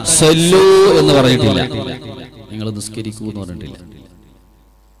സല്ലു എന്ന് പറഞ്ഞിട്ടില്ല. നിങ്ങൾ നിസ്കരിക്കൂ എന്ന് പറഞ്ഞിട്ടില്ല.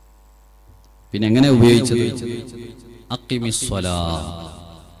 പിന്നെ എങ്ങനെ ഉപയോഗിച്ചത്? അഖിമിസ്സലാ,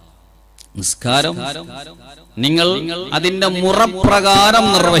 നിസ്കാരം നിങ്ങൾ അതിന്റെ മുറപ്രകാരം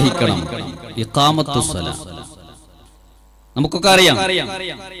നിർവഹിക്കണം. ഇഖാമത്തുസ്സലാ നമുക്കൊക്കെ അറിയാം.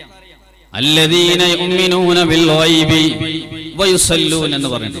 അല്ലദീന യുഅ്മിനൂന ബിൽ ഗൈബി വയുസല്ലൂന എന്ന്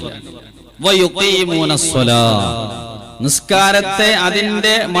പറഞ്ഞിട്ടില്ല, വയുഖീമൂനസ്സലാ, നിസ്കാരത്തെ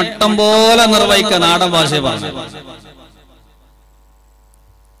അതിന്റെ മട്ടം പോലെ നിർവഹിക്കാൻ നാടൻ ഭാഷ പറഞ്ഞു.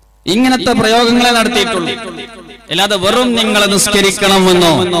 ഇങ്ങനത്തെ പ്രയോഗങ്ങളെ നടത്തിയിട്ടുള്ളൂ. അല്ലാതെ വെറും നിങ്ങൾ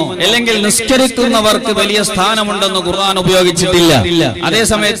നിസ്കരിക്കണമെന്നോ അല്ലെങ്കിൽ നിസ്കരിക്കുന്നവർക്ക് വലിയ സ്ഥാനമുണ്ടെന്ന് ഖുർആൻ ഉപയോഗിച്ചിട്ടില്ല. അതേ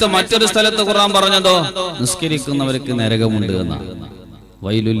സമയത്ത് മറ്റൊരു സ്ഥലത്ത് ഖുർആൻ പറഞ്ഞതോ നിസ്കരിക്കുന്നവർക്ക് നരകമുണ്ട് എന്നാണ്.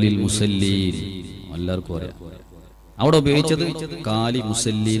 വൈലുല്ലിൽ മുസല്ലീൻ, എല്ലാവർക്കും അറിയാം. അവിടെ ഉപയോഗിച്ചത് കാലി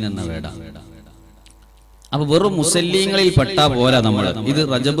മുസല്ലീൻ എന്ന വേട. അപ്പൊ വെറും മുസല്ലീങ്ങളിൽ പെട്ടാ പോരാ നമ്മൾ. ഇത്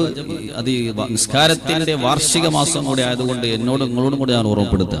റജബ്, അത് നിസ്കാരത്തിന്റെ വാർഷിക മാസം കൂടെ ആയതുകൊണ്ട് നിങ്ങളോടും കൂടെ ഞാൻ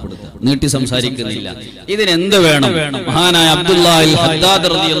ഓർമ്മപ്പെടുത്താം, നീട്ടി സംസാരിക്കുന്നില്ല. ഇതിനെന്ത് വേണം? മഹാനായ അബ്ദുല്ലാഹിൽ ഹദ്ദാദ്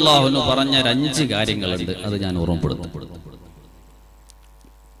റളിയല്ലാഹു അൻഹു പറഞ്ഞ 5 കാര്യങ്ങളുണ്ട്, അത് ഞാൻ ഓർമ്മപ്പെടുത്തും.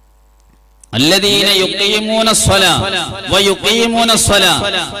 അല്ലദീന യുഖീമൂന സ്വലാ വയുഖീമൂന സ്വലാ.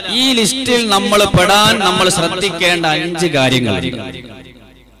 ഈ ലിസ്റ്റിൽ നമ്മൾ പെടാൻ നമ്മൾ ശ്രദ്ധിക്കേണ്ട 5 കാര്യങ്ങളുണ്ട്.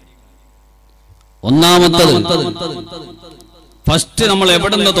 ഒന്നാമത്തത്, ഫസ്റ്റ് നമ്മൾ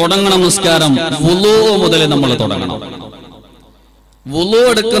എവിടുന്ന് തുടങ്ങണം നിസ്കാരം? വുളൂ മുതൽ നമ്മൾ തുടങ്ങണം. വുളൂ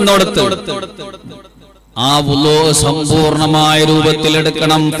എടുക്കുന്നിടത്ത് ആ വുളൂ സമ്പൂർണമായ രൂപത്തിൽ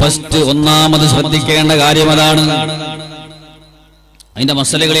എടുക്കണം. ഫസ്റ്റ് ഒന്നാമത് ശ്രദ്ധിക്കേണ്ട കാര്യം അതാണ്. അതിന്റെ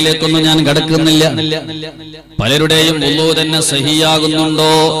മസലകളിലേക്കൊന്നും ഞാൻ കടക്കുന്നില്ല. പലരുടെയും വുളൂ തന്നെ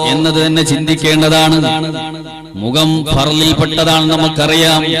സഹിയാകുന്നുണ്ടോ എന്നത് തന്നെ ചിന്തിക്കേണ്ടതാണ്. മുഖം ഫർളിൽപ്പെട്ടതാണ്,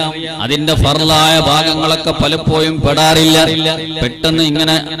 നമുക്കറിയാം. അതിന്റെ ഫർളായ ഭാഗങ്ങളൊക്കെ പലപ്പോഴും പെടാറില്ല. പെട്ടെന്ന്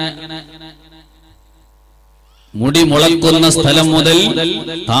ഇങ്ങനെ മുടി മുളക്കുന്ന സ്ഥലം മുതൽ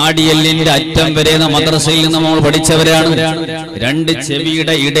താടിയെല്ലിന്റെ അറ്റം വരെ മദ്രസയിൽ നിന്ന് നമ്മൾ പഠിച്ചവരാണ്. 2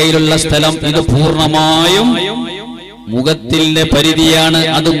 ചെവിയുടെ ഇടയിലുള്ള സ്ഥലം, ഇത് പൂർണ്ണമായും മുഖത്തിന്റെ പരിധിയാണ്.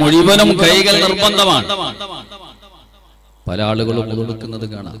 അത് മുഴുവനും കൈകൾ നിർബന്ധമാണ്. പല ആളുകളും കൊടുക്കുന്നത്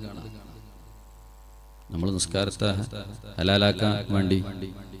കാണാം. നമ്മൾ നിസ്കാരത്തെ ഹലാലാക്കാൻ വേണ്ടി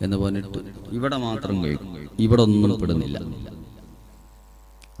എന്ന് പറഞ്ഞിട്ട് ഇവിടെ മാത്രം കഴിക്കും, ഇവിടെ ഒന്നും പെടുന്നില്ല.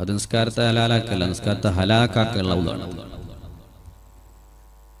 അത് നിസ്കാരത്തെ ഹലാലാക്കല്ല, നിസ്കാരത്തെ ഹലാക്കാക്കുള്ളതാണ്.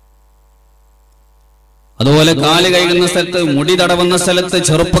 അതുപോലെ കാല് കഴുകുന്ന സ്ഥലത്ത്, മുടി തടവുന്ന സ്ഥലത്ത്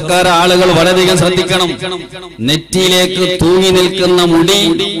ചെറുപ്പക്കാര ആളുകൾ വളരെയധികം ശ്രദ്ധിക്കണം. നെറ്റിയിലേക്ക് തൂങ്ങി നിൽക്കുന്ന മുടി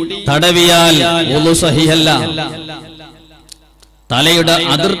തടവിയാൽ വുളു സഹിഹല്ല. തലയുടെ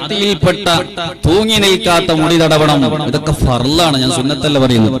അതിർത്തിയിൽപ്പെട്ട തൂങ്ങി നിൽക്കാത്ത മുടി തടവണം. ഇതൊക്കെ ഫർളാണ്, ഞാൻ സുന്നത്തല്ല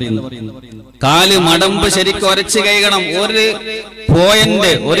പറയുന്നു. കാല് മടമ്പ് ശരിക്കും ഉരച്ച് കഴുകണം. ഒരു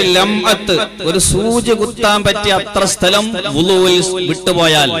പോയിന്റ്, ഒരു ലംഅത്ത്, ഒരു സൂചി കുത്താൻ പറ്റിയ അത്ര സ്ഥലം വുളുവിൽ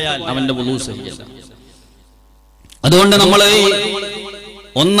വിട്ടുപോയാൽ അവന്റെ വുളു സഹിഹല്ല. അതുകൊണ്ട് നമ്മൾ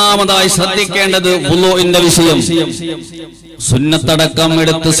ഒന്നാമതായി ശ്രദ്ധിക്കേണ്ടത് വുളുവിന്റെ വിഷയം. സുന്നത്തടക്കം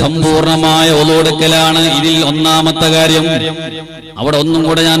എടുത്ത് സമ്പൂർണമായ വുളു എടുക്കലാണ് ഇതിൽ ഒന്നാമത്തെ കാര്യം. അവിടെ ഒന്നും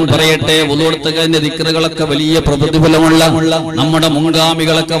കൂടെ ഞാൻ പറയട്ടെ, വുളു എടുത്തതിന്റെ ദിക്റുകളൊക്കെ വലിയ പ്രതിഫലമുള്ള, നമ്മുടെ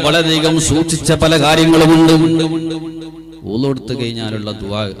മുൻഗാമികളൊക്കെ വളരെയധികം സൂക്ഷിച്ച പല കാര്യങ്ങളുമുണ്ട്. വുളു എടുത്തു കഴിഞ്ഞാലുള്ള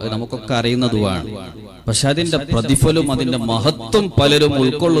ദുആ, അത് നമുക്കൊക്കെ അറിയുന്ന ദുആണ്. പക്ഷെ അതിന്റെ പ്രതിഫലം, അതിന്റെ മഹത്വം പലരും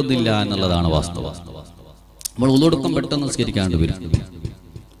ഉൾക്കൊള്ളുന്നില്ല എന്നുള്ളതാണ് വാസ്തവം. നമ്മൾ വുളു എടുക്കും പെട്ടെന്ന് നിസ്കരിക്കാണ്ട് വരും.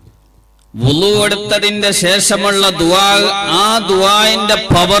 വുളു എടുത്തതിന്റെ ശേഷമുള്ള ദുആ, ആ ദുആന്റെ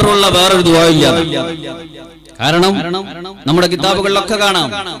പവറുള്ള വേറൊരു ദുആ ഇല്ല. കാരണം നമ്മുടെ കിതാബുകളിലൊക്കെ കാണാം,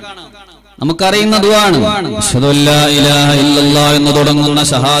 നമുക്കറിയുന്ന ദുആണ്. അശ്ഹദു അല്ലാ ഇലാഹ ഇല്ലല്ലാഹ് എന്ന് തുടങ്ങുന്ന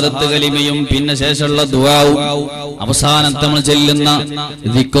ഷഹാദത്ത് കലിമയും പിന്നെ ശേഷമുള്ള ദുആവും അവസാനത്തെ നമ്മൾ ചെല്ലുന്ന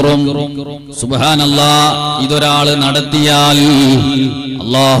ദിക്റും സുബ്ഹാനല്ലാഹ് ഇതൊരാള് നടത്തിയാൽ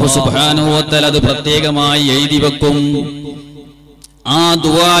അല്ലാഹു സുബ്ഹാനഹു വ തആല അത് പ്രത്യേകമായി എഴുതി വെക്കും. ആ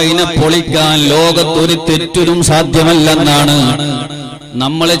ദുആഇനെ പൊളിക്കാൻ ലോകത്തൊരു തെറ്റിനും സാധ്യമല്ലെന്നാണ്.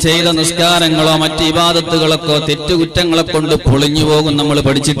 നമ്മൾ ചെയ്ത നിസ്കാരങ്ങളോ മറ്റ് ഇബാദത്തുകളൊക്കെ തെറ്റുകുറ്റങ്ങളെ കൊണ്ട് പൊളിഞ്ഞു പോകും. നമ്മൾ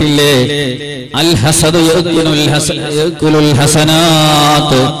പഠിച്ചിട്ടില്ലേ? അൽ ഹസദു യഅകുലുൽ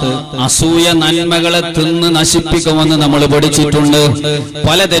ഹസനാത്ത്, അസൂയ നന്മകളെ തിന്ന് നശിപ്പിക്കുമെന്ന് നമ്മൾ പഠിച്ചിട്ടുണ്ട്.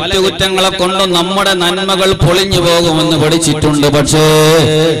 പല തെറ്റുകുറ്റങ്ങളെ കൊണ്ടും നമ്മുടെ നന്മകൾ പൊളിഞ്ഞു പോകുമെന്ന് പഠിച്ചിട്ടുണ്ട്. പക്ഷേ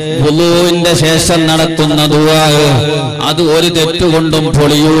വുളുവിന്റെ ശേഷം നടത്തുന്ന ദുആ, അത് ഒരു തെറ്റുകൊണ്ടും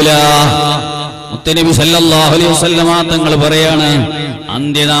പൊളിയൂല. മുത്തനബി സല്ലല്ലാഹു അലൈഹി വസല്ലമ തങ്ങൾ പറയാണ്,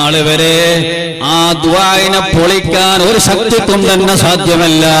 അന്ത്യനാള് വരെ ആ ദുആഇനെ പൊളിക്കാൻ ഒരു ശക്തിക്കും തന്നെ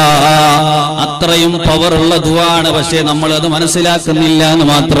സാധ്യമല്ല. അത്രയും പവറുള്ള ദുആണ്. പക്ഷേ നമ്മൾ അത് മനസ്സിലാക്കുന്നില്ല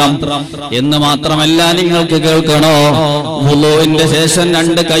എന്ന് മാത്രമല്ല, നിങ്ങൾക്ക് കേൾക്കണോ, വുളുവിന്റെ ശേഷം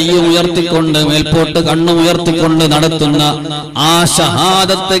 2 കൈയും ഉയർത്തിക്കൊണ്ട് മേൽപോട്ട് കണ്ണും ഉയർത്തിക്കൊണ്ട് നടത്തുന്ന ആ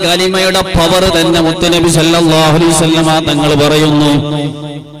ഷഹാദത്ത് കലിമയുടെ പവർ തന്നെ മുത്തനബി സല്ലല്ലാഹു അലൈഹി വസല്ലമ തങ്ങൾ പറയുന്നു,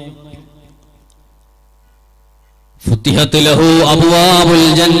 ഫുത്തിഹത് ലഹു അബ്വാബുൽ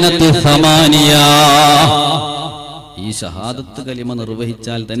ജന്നത്തി സമാനിയ. ഈ ഷഹാദത്ത് കലിമ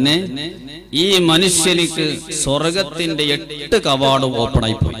നിർവഹിച്ചാൽ തന്നെ ഈ മനുഷ്യനിക്ക് സ്വർഗത്തിന്റെ 8 കവാടം ഓപ്പൺ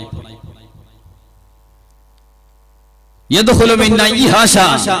ആയി പോയി. യദ്ഖുലു മിൻ അയ്യിഹാ ശാ,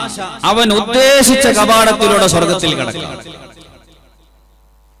 അവൻ ഉദ്ദേശിച്ച കവാടത്തിലൂടെ സ്വർഗത്തിൽ കടക്കാം.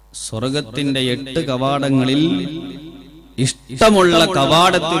 സ്വർഗത്തിന്റെ 8 കവാടങ്ങളിൽ ഇഷ്ടമുള്ള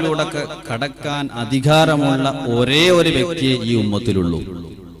കവാടത്തിലൂടെ കടക്കാൻ അധികാരമുള്ള ഒരേ ഒരു വ്യക്തിയെ ഈ ഉമ്മത്തിലുള്ളൂ.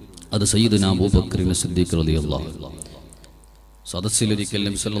 അത് സയ്യിദുനാ അബൂബക്കർ സിദ്ദീഖ് റളിയല്ലാഹു അൻഹു. സദസ്സിലൊരിക്കൽ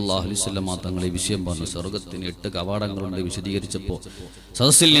നബി സല്ലല്ലാഹു അലൈഹി വസല്ലം തങ്ങൾ ഈ വിഷയം പറഞ്ഞു. സ്വർഗ്ഗത്തിന് 8 കവാടങ്ങളുണ്ട് വിശദീകരിച്ചപ്പോൾ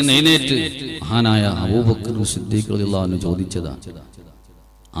സദസ്സിൽ നിന്ന് എഴുന്നേറ്റ് മഹാനായ അബൂബക്കർ സിദ്ദീഖ് റളിയല്ലാഹു അൻഹു ചോദിച്ചതാ,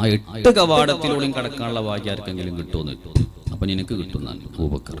 ആ 8 കവാടത്തിലൂടെയും കടക്കാനുള്ള ഭാഗ്യം ആർക്കെങ്കിലും കിട്ടുമെന്ന്. അപ്പൊ നിനക്ക് കിട്ടുന്നാണ്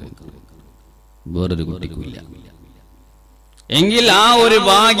അബൂബക്കർ, വേറൊരു കുട്ടിക്കുമില്ല. എങ്കിൽ ആ ഒരു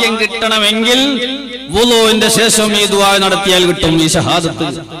ഭാഗ്യം കിട്ടണമെങ്കിൽ വുളൂഇന്റെ ശേഷം ഈ ദുആ നടത്തിയാൽ കിട്ടും, ഈ ഷഹാദത്ത്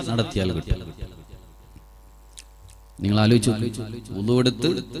നടത്തിയാൽ കിട്ടും. നിങ്ങൾ ആലോചിച്ചു, വുളൂ എടുത്ത്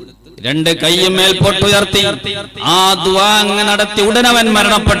 2 കൈയും മേൽപോട്ടുയർത്തി ആ ദുആ അങ്ങ് നടത്തി ഉടനവൻ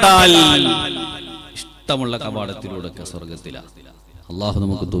മരണപ്പെട്ടാൽ ഇഷ്ടമുള്ള കവാടത്തിലൂടെ സ്വർഗത്തിലാണ്. അള്ളാഹു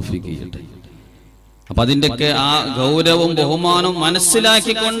നമുക്ക് തൗഫീഖ് ചെയ്യട്ടെ. അപ്പൊ അതിന്റെയൊക്കെ ആ ഗൗരവവും ബഹുമാനവും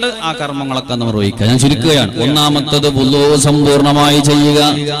മനസ്സിലാക്കിക്കൊണ്ട് ആ കർമ്മങ്ങളൊക്കെ നിർവഹിക്കുക. ഞാൻ ചുരുക്കുകയാണ്. ഒന്നാമത്തത് വുളൂ സമ്പൂർണമായി ചെയ്യുക.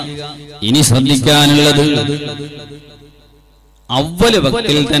 ഇനി ശ്രദ്ധിക്കാനുള്ളത് അവ്വൽ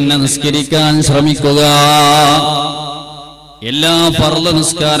വക്തിൽ തന്നെ നിസ്കരിക്കാൻ ശ്രമിക്കുക. എല്ലാ ഫർള്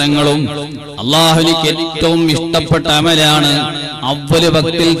നിസ്കാരങ്ങളും അല്ലാഹുവിന് ഏറ്റവും ഇഷ്ടപ്പെട്ട അമലാണ് അവ്വൽ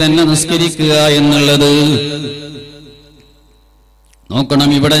വക്തിൽ തന്നെ നിസ്കരിക്കുക എന്നുള്ളത്. നോക്കണം,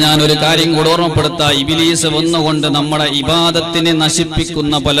 ഇവിടെ ഞാൻ ഒരു കാര്യം കൂടെ ഓർമ്മപ്പെടുത്താം. ഇബ്ലീസ് വന്നുകൊണ്ട് നമ്മുടെ ഇബാദത്തിനെ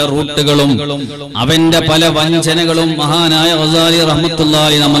നശിപ്പിക്കുന്ന പല റൂട്ടുകളും അവന്റെ പല വഞ്ചനകളും മഹാനായ ഗസാലി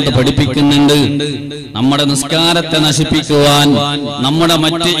റഹ്മത്തുള്ളാഹി നമ്മെ പഠിപ്പിക്കുന്നുണ്ട്. നമ്മുടെ നിസ്കാരത്തെ നശിപ്പിക്കുവാൻ, നമ്മുടെ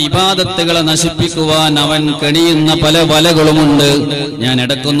മറ്റ് ഇബാദത്തുകളെ നശിപ്പിക്കുവാൻ അവൻ കെണിയുന്ന പല വലകളുമുണ്ട്. ഞാൻ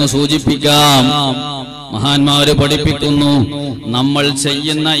ഇടക്കൊന്ന് സൂചിപ്പിക്കാം. മഹാന്മാര് പഠിപ്പിക്കുന്നു, നമ്മൾ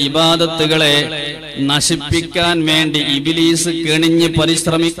ചെയ്യുന്ന ഇബാദത്തുകളെ നശിപ്പിക്കാൻ വേണ്ടി ഇബ്ലീസ് കെണിഞ്ഞ്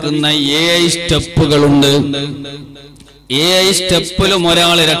പരിശ്രമിക്കുന്ന 7 സ്റ്റെപ്പുകളുണ്ട്. 7 സ്റ്റെപ്പിലും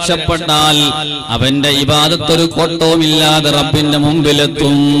ഒരാൾ രക്ഷപ്പെട്ടാൽ അവന്റെ ഇബാദത്തൊരു കോട്ടവുമില്ലാതെ റബ്ബിന്റെ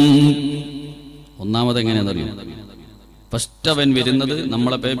മുമ്പിലെത്തും. ഒന്നാമത് എങ്ങനെയാണെന്നറിയോ? ഫസ്റ്റ് അവൻ വരുന്നത്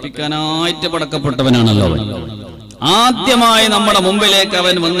നമ്മളെ പേപ്പിക്കാനായിട്ട് പടക്കപ്പെട്ടവനാണല്ലോ അവൻ. ആദ്യമായി നമ്മുടെ മുമ്പിലേക്ക്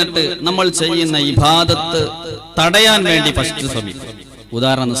അവൻ വന്നിട്ട് നമ്മൾ ചെയ്യുന്ന ഇബാദത്ത് തടയാൻ വേണ്ടി ഫസ്റ്റ് ശ്രമിക്കും.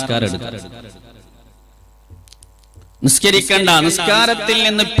 ഉദാഹരണം, നിസ്കാരം എടുക്കുക. നിസ്കരിക്കണ്ട, നിസ്കാരത്തിൽ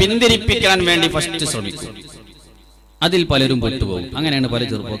നിന്ന് പിന്തിരിപ്പിക്കാൻ വേണ്ടി ഫസ്റ്റ് ശ്രമിക്കും. അതിൽ പലരും പെട്ടുപോകും. അങ്ങനെയാണ് പല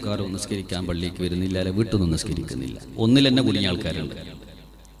ചെറുപ്പക്കാരും നിസ്കരിക്കാൻ പള്ളിക്ക് വരുന്നില്ല, അല്ലെ വീട്ടിൽ നിന്ന് നിസ്കരിക്കുന്നില്ല. ഒന്നിൽ തന്നെ കുടുങ്ങിയ ആൾക്കാരുണ്ട്,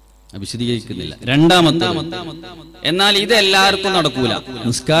 വിശദീകരിക്കുന്നില്ല. രണ്ടാമത്തെ, എന്നാൽ ഇത് എല്ലാവർക്കും നടക്കൂല.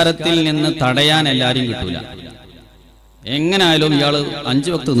 നിസ്കാരത്തിൽ നിന്ന് തടയാൻ എല്ലാരും കിട്ടൂല. എങ്ങനായാലും ഇയാള് 5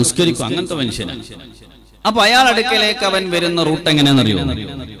 വക്ത് നിസ്കരിക്കും, അങ്ങനത്തെ മനുഷ്യനാണ്. അപ്പൊ അയാൾ അടുക്കലേക്ക് അവൻ വരുന്ന റൂട്ട് എങ്ങനെയാണെന്നറിയോ?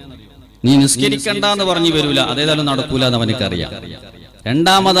 നീ നിസ്കരിക്കണ്ട എന്ന് പറഞ്ഞു വരൂല, അതേതായാലും നടക്കൂല എന്ന് അവനക്കറിയാം.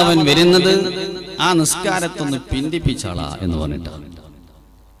 രണ്ടാമത് അവൻ വരുന്നത് ആ നിസ്കാരത്തൊന്ന് പിന്തിപ്പിച്ചാളാ എന്ന് പറഞ്ഞിട്ടാണ്.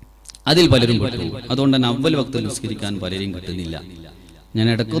 അതിൽ പലരും പെട്ടു. അതുകൊണ്ട് തന്നെ അവ്വൽ വക്ത് നിസ്കരിക്കാൻ പലരും കിട്ടുന്നില്ല. ഞാൻ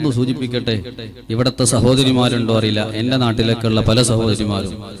ഇടക്കൊന്ന് സൂചിപ്പിക്കട്ടെ, ഇവിടത്തെ സഹോദരിമാരുണ്ടോ അറിയില്ല, എന്റെ നാട്ടിലേക്കുള്ള പല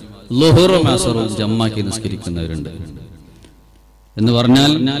സഹോദരിമാരും ളുഹറും അസറും ജമ്മാക്കി നിസ്കരിക്കുന്നവരുണ്ട്. എന്ന്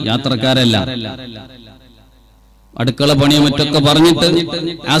പറഞ്ഞാൽ യാത്രക്കാരല്ല, അടുക്കള പണിയും മറ്റൊക്കെ പറഞ്ഞിട്ട്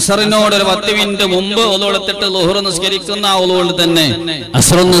അസറിനോട് ഒരു 10 മിനിറ്റ് മുമ്പ് ഒന്നുകൊടുത്തിട്ട് ളുഹർ നിസ്കരിക്കുന്ന ആ ഒന്നുകൊണ്ട് തന്നെ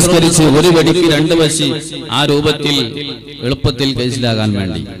അസറും നിസ്കരിച്ച് ഒരു വെടിക്ക് 2 വശി ആ രൂപത്തിൽ എളുപ്പത്തിൽ കൈസിലാകാൻ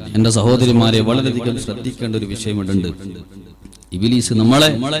വേണ്ടി എന്റെ സഹോദരിമാരെ വളരെയധികം ശ്രദ്ധിക്കേണ്ട ഒരു വിഷയമുണ്ട്. ഇബ്ലീസ് നമ്മളെ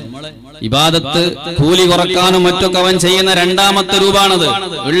ഇബാദത്ത് കൂലി കുറക്കാനും മറ്റൊക്കെ അവൻ ചെയ്യുന്ന രണ്ടാമത്തെ രൂപമാണത്.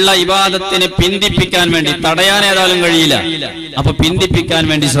 ഉള്ള ഇബാദത്തിനെ പിന്തിപ്പിക്കാൻ വേണ്ടി, തടയാൻ ഏതായാലും കഴിയില്ല, അപ്പൊ പിന്തിപ്പിക്കാൻ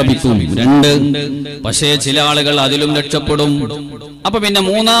വേണ്ടി ശ്രമിക്കും. 2, പക്ഷേ ചില ആളുകൾ അതിലും രക്ഷപ്പെടും. അപ്പൊ പിന്നെ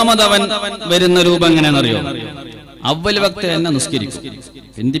മൂന്നാമത് അവൻ വരുന്ന രൂപം എങ്ങനെയാണെന്നറിയോ? അവ്വൽ വക്ത് എന്നെ നിസ്കരിക്കും,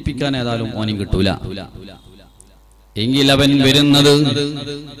 പിന്തിപ്പിക്കാൻ ഏതായാലും ഓനും കിട്ടൂല. എങ്കിൽ അവൻ വരുന്നത്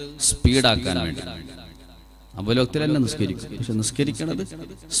സ്പീഡാക്കാൻ വേണ്ടി. അവ്വൽ വക്തിൽ തന്നെ നിസ്കരിക്കും, പക്ഷെ നിസ്കരിക്കണത്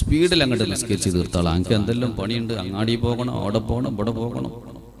സ്പീഡിൽ അങ്ങോട്ട് നിസ്കരിച്ച് തീർത്താളാം. എനിക്ക് എന്തെല്ലാം പണിയുണ്ട്, അങ്ങാടി പോകണം, അവിടെ പോകണം, ഇവിടെ പോകണം,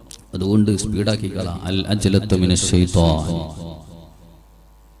 അതുകൊണ്ട് സ്പീഡാക്കിക്കളാം. അൽ അജ്ലത്തു മിനശ് ശൈത്വാൻ.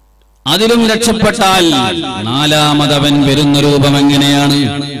 അതിലും രക്ഷപ്പെട്ടാൽ നാലാമതവൻ വരുന്ന രൂപം എങ്ങനെയാണ്?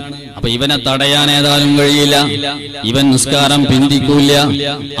 അപ്പൊ ഇവനെ തടയാൻ ഏതായാലും കഴിയില്ല, ഇവൻ നിസ്കാരം പിന്തിക്കൂല,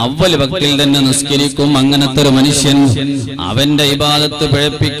 അവ്വൽ വക്തിൽ തന്നെ നിസ്കരിക്കും. അങ്ങനത്തെ ഒരു മനുഷ്യൻ അവന്റെ ഇബാദത്ത്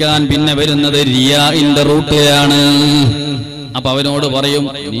പിഴപ്പിക്കാൻ പിന്നെ വരുന്നത് റിയാഇന്റെ റൂട്ടിലാണ്. അപ്പൊ അവനോട് പറയും,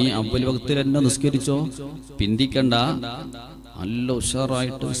 നീ അവ്വൽ വക്തിൽ തന്നെ നിസ്കരിച്ചോ, പിന്തിക്കണ്ട, നല്ല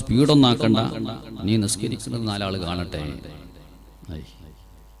ഉഷാറായിട്ട് സ്പീഡൊന്നും ആക്കണ്ട, നീ നിസ്കരിക്കുന്നത് 4 ആള് കാണട്ടെ.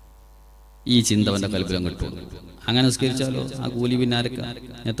 ഈ ചിന്ത അവന്റെ കൽപ്പിലും കിട്ടും. അങ്ങനെ നിസ്കരിച്ചാലോ ആ കൂലി പിന്നെ ആരൊക്കെ?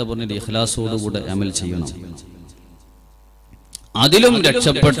 നേരത്തെ പറഞ്ഞിട്ട് ഇഖ്ലാസോടുകൂടെ അമൽ ചെയ്യണം. അതിലും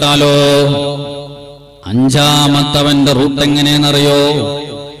രക്ഷപ്പെട്ടാലോ 5-മത്തവന്റെ റൂട്ട് എങ്ങനെയെന്നറിയോ?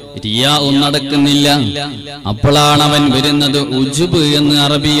 റിയാ ഒന്നും നടക്കുന്നില്ല. അപ്പോഴാണ് അവൻ വരുന്നത് ഉജുബ് എന്ന്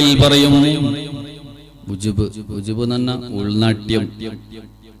അറബിയിൽ പറയും. ഉജുബ് എന്ന് പറഞ്ഞാൽ ഉൾനാട്യം.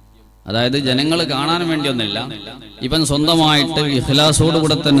 അതായത് ജനങ്ങൾ കാണാൻ വേണ്ടിയൊന്നുമില്ല, ഇവൻ സ്വന്തമായിട്ട്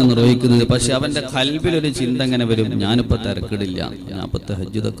ഇഖ്ലാസോടുകൂടെ തന്നെ നിർവഹിക്കുന്നത്. പക്ഷെ അവന്റെ ഖൽബിലൊരു ചിന്ത എങ്ങനെ വരും, ഞാനിപ്പോ തിരക്കിടില്ല, ഞാൻ ഇപ്പൊ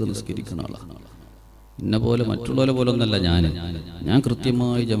തഹജ്ജുദൊക്കെ നിസ്കരിക്കുന്ന ആളാണ്, ഇന്ന പോലെ മറ്റുള്ളവരെ പോലെ ഒന്നല്ല, ഞാൻ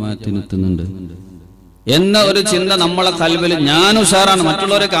കൃത്യമായി ജമാഅത്തിന് എത്തുന്നുണ്ട് എന്ന ഒരു ചിന്ത നമ്മളെ ഖൽബിൽ, ഞാൻ ഉഷാറാണ്,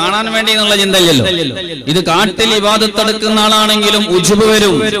 മറ്റുള്ളവരെ കാണാൻ വേണ്ടി എന്നുള്ള ചിന്തയില്ലല്ലോ. ഇത് കാട്ടിൽ ഇബാദത്ത് എടുക്കുന്ന ആളാണെങ്കിലും ഉജ്ബ്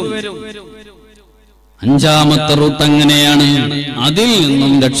വരും. അഞ്ചാമത്തെ റൂട്ട് അങ്ങനെയാണ്. അതിൽ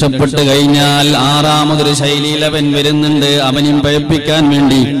നിന്നും രക്ഷപ്പെട്ട് കഴിഞ്ഞാൽ ആറാമതൊരു ശൈലിയിൽ അവൻ വരുന്നുണ്ട്. അവനും ഭയപ്പിക്കാൻ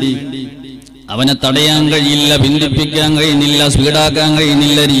വേണ്ടി അവനെ തടയാൻ കഴിയില്ല, ബന്ധിപ്പിക്കാൻ കഴിയുന്നില്ല, സ്പീഡാക്കാൻ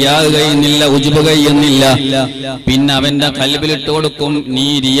കഴിയുന്നില്ല, റിയാഗ് കഴിയുന്നില്ല, ഉജ്ബ് കഴിയുന്നില്ല. പിന്നെ അവന്റെ ഖൽബിലിട്ട് കൊടുക്കും, നീ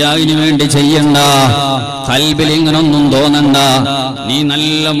റിയാഗിന് വേണ്ടി ചെയ്യണ്ട, ഖൽബിൽ ഇങ്ങനൊന്നും തോന്നണ്ട, നീ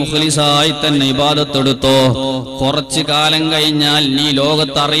നല്ല മുഖ്ലിസായി തന്നെ ഇബാദത്ത് എടുത്തോ, കുറച്ചു കാലം കഴിഞ്ഞാൽ നീ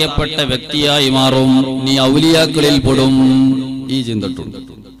ലോകത്ത് അറിയപ്പെട്ട വ്യക്തിയായി മാറും, നീ ഔലിയാക്കളിൽ പെടും. ഈ ചിന്തട്ടുണ്ട്.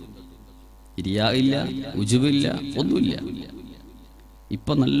 റിയാഗില്ല, ഉജ്ബില്ല, ഒന്നുമില്ല.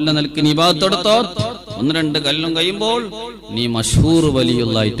 ഇപ്പൊ നല്ല നിലക്ക് നീ ഇബാദത്ത് എടുത്തോ, 1-2 കൊല്ലം കഴിയുമ്പോൾ നീ മഷ്ഹൂർ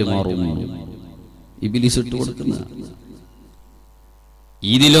വലിയുള്ളായിട്ട് മാറും. ഇബ്ലീസ് ഇട്ട് കൊടുക്കുന്ന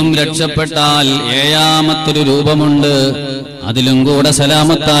ഇതിലും രക്ഷപ്പെട്ടാൽ ഏഴാമത്തൊരു രൂപമുണ്ട്. അതിലും കൂടെ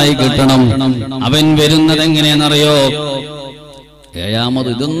സലാമത്തായി കിട്ടണം. അവൻ വരുന്നത് എങ്ങനെയെന്നറിയോ? ഏഴാമത്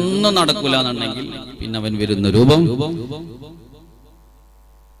ഇതൊന്നും നടക്കൂല എന്നുണ്ടെങ്കിൽ പിന്നെ അവൻ വരുന്ന രൂപം,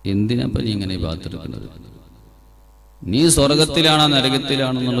 എന്തിനാ നീ ഇങ്ങനെ ഇബാദത്ത് എടുക്കുന്നത്? നീ സ്വർഗത്തിലാണോ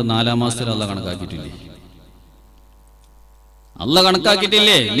നരകത്തിലാണെന്നുള്ള 4-ാം മാസത്തിൽ അള്ളാഹ് കണക്കാക്കിയിട്ടില്ലേ? അള്ളാഹ്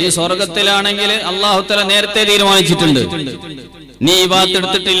കണക്കാക്കിയിട്ടില്ലേ? നീ സ്വർഗത്തിലാണെങ്കിൽ അള്ളാഹു തആല നേരത്തെ തീരുമാനിച്ചിട്ടുണ്ട്. നീ ഇബാദത്ത്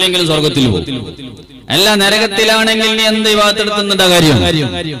എടുത്തിട്ടില്ലെങ്കിൽ സ്വർഗത്തിൽ പോകും. അല്ല, നരകത്തിലാണെങ്കിൽ നീ എന്ത് ഇബാദത്ത് എടുത്തുന്ന കാര്യം?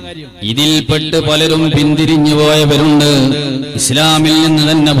 ഇതിൽപ്പെട്ട് പലരും പിന്തിരിഞ്ഞു പോയവരുണ്ട്, ഇസ്ലാമിൽ നിന്ന്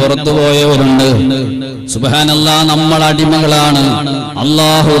തന്നെ പുറത്തു പോയവരുണ്ട്. സുബ്ഹാനല്ലാഹ്, നമ്മൾ അടിമകളാണ്,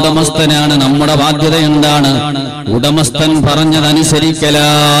 അള്ളാഹു ഉടമസ്ഥനാണ്. നമ്മുടെ ബാധ്യത എന്താണ്? ഉടമസ്ഥൻ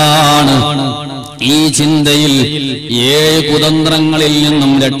പറഞ്ഞതനുസരിക്കലാണ്. ഈ ചിന്തയിൽ 7 കുതന്ത്രങ്ങളിൽ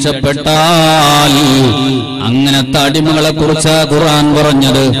നിന്നും രക്ഷപ്പെട്ടാൽ, അങ്ങനത്തെ അടിമകളെ കുറിച്ച് ഖുർആൻ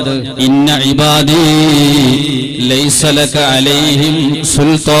പറഞ്ഞത്, ഇന്ന ഇബാദി ലൈസ ലക അലൈഹിം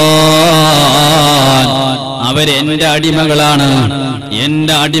സുൽത്താൻ, അവരെന്റെ അടിമകളാണ്,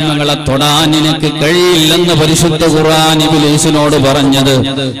 എന്റെ അടിമകളെ തൊടാൻ നിനക്ക് കഴിയില്ലെന്ന് പരിശുദ്ധ ഖുർആൻ ഇബ്ലീസിനോട് പറഞ്ഞത്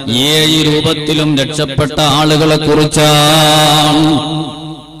 7 രൂപത്തിലും രക്ഷപ്പെട്ട ആളുകളെ കുറിച്ചാണ്.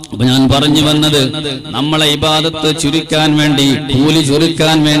 അപ്പൊ ഞാൻ പറഞ്ഞു വന്നത്, നമ്മളെ ഇബാദത്ത് ചുരുക്കാൻ വേണ്ടി, കൂലി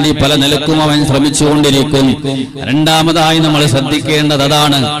ചുരുക്കാൻ വേണ്ടി പല നിലക്കും അവൻ ശ്രമിച്ചുകൊണ്ടിരിക്കും. രണ്ടാമതായി നമ്മൾ ശ്രദ്ധിക്കേണ്ടത്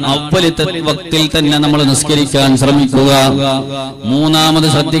അതാണ്, അവ്വലത്തെ വക്തിൽ തന്നെ നമ്മൾ നിസ്കരിക്കാൻ ശ്രമിക്കുക. മൂന്നാമത്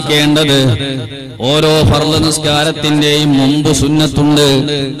ശ്രദ്ധിക്കേണ്ടത്, ഓരോ ഫർള് നിസ്കാരത്തിന്റെയും മുമ്പ് സുന്നത്തുണ്ട്,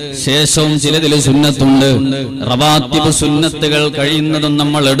 ശേഷവും ചിലതിൽ സുന്നത്തുണ്ട്. റവാത്തിബ് സുന്നത്തുകൾ കഴിയുന്നതും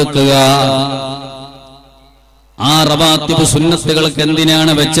നമ്മൾ എടുക്കുക. ആ റവാത്തിബ് സുന്നത്തുകൾക്ക്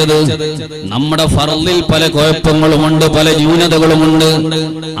എന്തിനാണ് വെച്ചത്? നമ്മുടെ ഫർളിൽ പല കുഴപ്പങ്ങളുമുണ്ട്, പല ന്യൂനതകളുമുണ്ട്.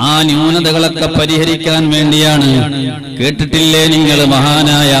 ആ ന്യൂനതകളൊക്കെ പരിഹരിക്കാൻ വേണ്ടിയാണ്. കേട്ടിട്ടില്ലേ നിങ്ങൾ,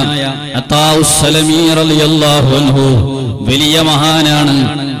 മഹാനായ അത്താഉസ്സലമി റളിയല്ലാഹു അൻഹു, വലിയ മഹാനാണ്.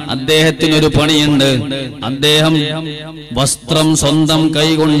 അദ്ദേഹത്തിനൊരു പണിയുണ്ട്. അദ്ദേഹം വസ്ത്രം സ്വന്തം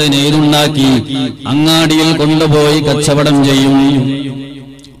കൈകൊണ്ട് നെയ്തുണ്ടാക്കി അങ്ങാടിയിൽ കൊണ്ടുപോയി കച്ചവടം ചെയ്യും.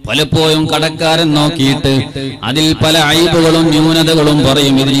 പലപ്പോഴും കടക്കാരൻ നോക്കിയിട്ട് അതിൽ പല അയ്ബുകളും ന്യൂനതകളും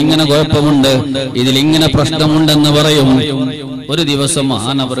പറയും. ഇതിലിങ്ങനെ കുഴപ്പമുണ്ട്, ഇതിലിങ്ങനെ പ്രശ്നമുണ്ടെന്ന് പറയും. ഒരു ദിവസം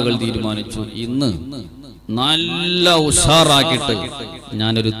മഹാനവറുകൾ തീരുമാനിച്ചു, ഇന്ന് നല്ല ഉഷാറാക്കിയിട്ട്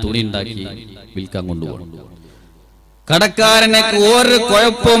ഞാനൊരു തുണി ഉണ്ടാക്കി വിൽക്കാൻ കൊണ്ടുപോകണം. കടക്കാരനെ ഒരു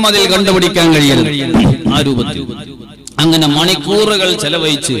കുഴപ്പവും അതിൽ കണ്ടുപിടിക്കാൻ കഴിയരുത്. ആ രൂപത്തിൽ അങ്ങനെ മണിക്കൂറുകൾ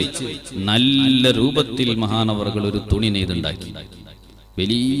ചെലവഴിച്ച് നല്ല രൂപത്തിൽ മഹാനവറുകൾ ഒരു തുണി നെയ്തുണ്ടാക്കി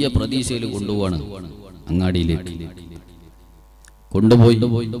വലിയ പ്രതീക്ഷയിൽ കൊണ്ടുപോവാണ്. അങ്ങാടിയിലേക്ക് കൊണ്ടുപോയി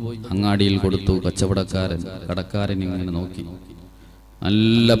അങ്ങാടിയിൽ കൊടുത്തു. കടക്കാരൻ ഇങ്ങനെ നോക്കി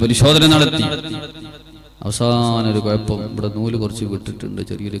നല്ല പരിശോധന നടത്തി. അവസാനം ഒരു കുഴപ്പം, ഇവിടെ നൂല് കുറച്ച് വിട്ടിട്ടുണ്ട്,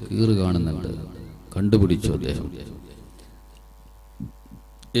 ചെറിയൊരു കീറ് കാണുന്നുണ്ട്. കണ്ടുപിടിച്ചു അദ്ദേഹം.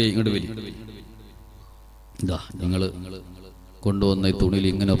 ഇങ്ങോട്ട് വരി, ഇതാ നിങ്ങൾ കൊണ്ടുവന്ന ഈ തുണിയിൽ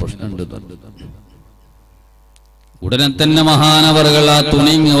ഇങ്ങനെ പ്രശ്നമുണ്ട്. ഉടനെ തന്നെ മഹാനവറുകൾ ആ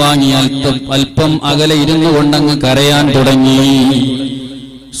തുണി വാങ്ങി അല്പം അകലെ ഇരുന്നു കൊണ്ടങ്ങ് കരയാൻ തുടങ്ങി.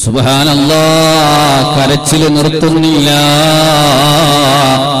 സുബ്ഹാനല്ലാഹ്, കരച്ചിൽ നിർത്തുന്നില്ല.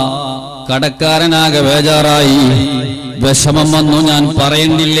 കടക്കാരനാകെ ബേജാറായി, വിഷമം വന്നു. ഞാൻ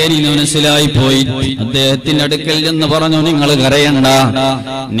പറയണ്ടില്ലേ, നീ മനസ്സിലായി പോയി. അദ്ദേഹത്തിന്റെ അടുക്കൽ എന്ന് പറഞ്ഞു, നിങ്ങൾ കരയണ്ട,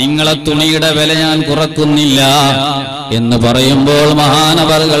 നിങ്ങളെ തുണിയുടെ വില ഞാൻ കുറക്കുന്നില്ല എന്ന് പറയുമ്പോൾ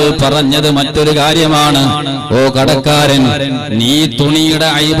മഹാനവറുകൾ പറഞ്ഞത് മറ്റൊരു കാര്യമാണ്. ഓ കടക്കാരൻ, നീ തുണിയുടെ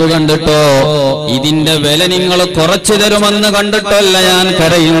അയ്ബ് കണ്ടിട്ടോ ഇതിന്റെ വില നിങ്ങൾ കുറച്ചു തരുമെന്ന് കണ്ടിട്ടല്ല ഞാൻ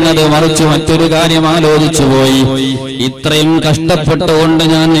കരയുന്നത്, മറിച്ച് മറ്റൊരു കാര്യം ആലോചിച്ചു പോയി. ഇത്രയും കഷ്ടപ്പെട്ടുകൊണ്ട്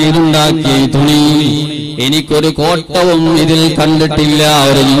ഞാൻ ഇതുണ്ടാക്കിയ തുണി എനിക്കൊരു കോട്ടവും ഇതിൽ കണ്ടിട്ടില്ല,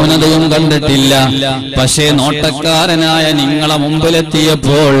 ഒരു ന്യൂനതയും കണ്ടിട്ടില്ല. പക്ഷേ നോട്ടക്കാരനായ നിങ്ങളെ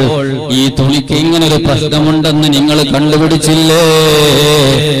മുമ്പിലെത്തിയപ്പോൾ ഈ തുണിക്ക് ഇങ്ങനൊരു പ്രശ്നമുണ്ടെന്ന് നിങ്ങൾ കണ്ടുപിടിച്ചില്ലേ?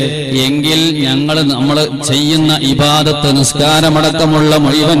 എങ്കിൽ നമ്മൾ ചെയ്യുന്ന ഇബാദത്ത്, നിസ്കാരമടക്കമുള്ള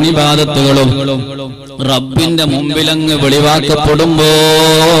മുഴുവൻ ഇബാദത്തുകളും റബ്ബിന്റെ മുമ്പിലങ്ങ് വെളിവാക്കപ്പെടുമ്പോൾ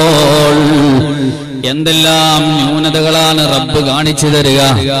എന്തെല്ലാം ന്യൂനതകളാണ് റബ്ബ് കാണിച്ചു തരിക.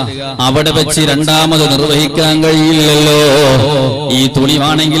 അവിടെ വെച്ച് രണ്ടാമത് നിർവഹിക്കാൻ കഴിയില്ലല്ലോ. ഈ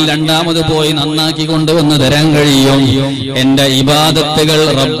തുണിവാണെങ്കിൽ രണ്ടാമത് പോയി നന്നാക്കി കൊണ്ടുവന്ന് തരാൻ കഴിയും. എന്റെ ഇബാദത്തുകൾ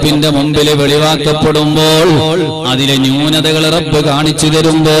റബ്ബിന്റെ മുമ്പിൽ വെളിവാക്കപ്പെടുമ്പോൾ അതിലെ ന്യൂനതകൾ റബ്ബ് കാണിച്ചു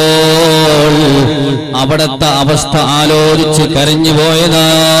തരുമ്പോൾ അവിടത്തെ അവസ്ഥ ആലോചിച്ച് കരഞ്ഞു പോയതാണ്.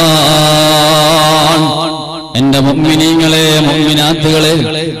 എന്റെ മുഅ്മിനീങ്ങളെ, മുഅ്മിനാത്തുകളെ,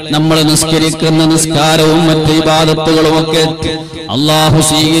 നമ്മൾ നിസ്കരിക്കുന്ന നിസ്കാരവും മറ്റ് ഇബാദത്തുകളും ഒക്കെ അല്ലാഹു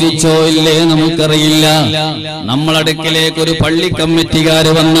സ്വീകരിച്ചോ ഇല്ലേ നമുക്കറിയില്ല. നമ്മളടുക്കലേക്ക് ഒരു പള്ളി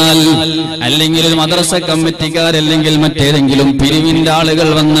കമ്മിറ്റിക്കാര് വന്നാൽ, അല്ലെങ്കിൽ ഒരു മദ്രസ കമ്മിറ്റിക്കാരല്ലെങ്കിൽ മറ്റേതെങ്കിലും പിരിവിന്റെ ആളുകൾ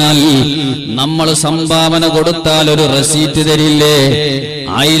വന്നാൽ, നമ്മൾ സംഭാവന കൊടുത്താൽ ഒരു റസീറ്റ് തരില്ലേ?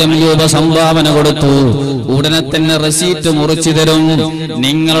 1000 രൂപ സംഭാവന കൊടുത്തു, ഉടനെ തന്നെ റസീറ്റ് മുറിച്ചു തരും.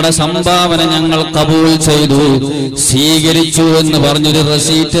 നിങ്ങളുടെ സംഭാവന ഞങ്ങൾ കബൂൽ ചെയ്തു, സ്വീകരിച്ചു എന്ന് പറഞ്ഞൊരു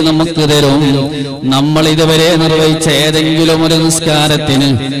റസീറ്റ് നമുക്ക് തരും. നമ്മൾ ഇതുവരെ നിർവഹിച്ച ഏതെങ്കിലും ഒരു നിസ്കാരത്തിന്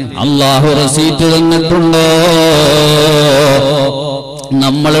അല്ലാഹു റസീറ്റ് തന്നിട്ടുണ്ടോ?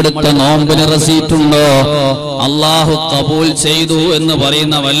 നമ്മളെടുത്ത നോമ്പിന് റസീറ്റുണ്ടോ? അല്ലാഹു കബൂൽ ചെയ്തു എന്ന്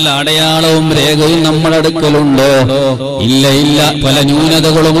പറയുന്ന വല്ല അടയാളവും രേഖയും നമ്മുടെ അടുക്കലുണ്ടോ? ഇല്ല, ഇല്ല. പല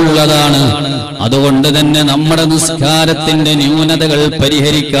ന്യൂനതകളും ഉള്ളതാണ്. അതുകൊണ്ട് തന്നെ നമ്മുടെ നിസ്കാരത്തിന്റെ ന്യൂനതകൾ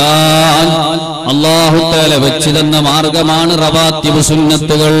പരിഹരിക്കാൻ അല്ലാഹു തആല വെച്ച് തന്ന മാർഗമാണ് റവാത്തിബ്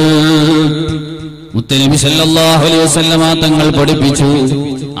സുന്നത്തുകൾ. മുത്തനബി സല്ലല്ലാഹു അലൈഹി വസല്ലമ തങ്ങൾ പഠിപ്പിച്ചു,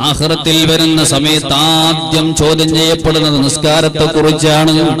 ആഖിറത്തിൽ വരുന്ന സമയത്ത് ആദ്യം ചോദ്യം ചെയ്യപ്പെടുന്നത് നിസ്കാരത്തെ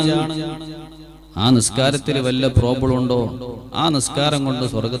കുറിച്ചാണ്. ആ നിസ്കാരത്തിൽ വല്ല പ്രോബ്ലം ഉണ്ടോ? ആ നിസ്കാരം കൊണ്ട്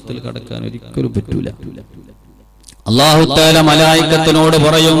സ്വർഗത്തിൽ കടക്കാൻ ഒരിക്കലും പറ്റൂല. അല്ലാഹു തആല മലായികത്തിനോട്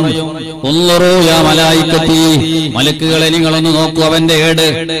പറയും, ഉൻളുറൂ യാ മലായികത്തി, മലക്കുകളെ നിങ്ങളൊന്ന് നോക്കൂ, അവന്റെ ഏട്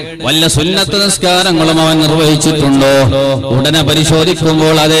വല്ല സുന്നത്ത് നിസ്കാരങ്ങളും അവൻ നിർവഹിച്ചിട്ടുണ്ടോ? ഉടനെ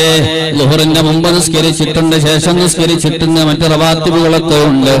പരിശോധിക്കുമ്പോൾ അതെ, ളുഹറിന്റെ മുമ്പ് നിസ്കരിച്ചിട്ടുണ്ട്, ശേഷം നിസ്കരിച്ചിട്ടുണ്ട്, മറ്റ് റവാത്തിബുകളൊക്കെ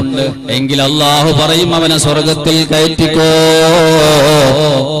ഉണ്ട്. എങ്കിൽ അല്ലാഹു പറയും, അവനെ സ്വർഗത്തിൽ കയറ്റിക്കോ.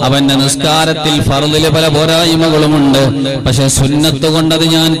 അവന്റെ നിസ്കാരത്തിൽ ഫർദില് പല പോരായ്മകളുമുണ്ട്, പക്ഷെ സുന്നത്ത് കൊണ്ടത്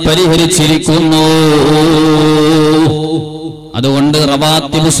ഞാൻ പരിഹരിച്ചിരിക്കുന്നു. അതുകൊണ്ട്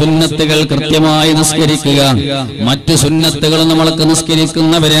റവാത്തിബ് സുന്നത്തുകൾ കൃത്യമായി നിസ്കരിക്കുക. മറ്റു സുന്നത്തുകൾ നമ്മൾക്ക്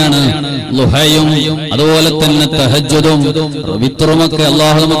നിസ്കരിക്കുന്നവരാണ്. ളുഹയും അതുപോലെ തന്നെ തഹജ്ജുദും വിത്റുമൊക്കെ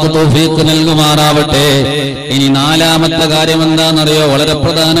അല്ലാഹു നമുക്ക് തൗഫീഖ് നൽകുമാറാവട്ടെ. ഇനി നാലാമത്തെ കാര്യം എന്താണെന്നറിയോ? വളരെ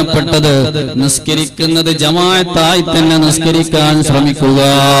പ്രധാനപ്പെട്ടത്, നിസ്കരിക്കുന്നത് ജമാഅത്തായി തന്നെ നിസ്കരിക്കാൻ ശ്രമിക്കുക.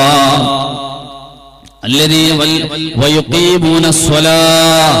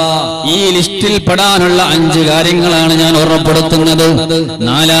 ഈ ലിസ്റ്റിൽ പെടാനുള്ള 5 കാര്യങ്ങളാണ് ഞാൻ ഓർമ്മപ്പെടുത്തുന്നത്.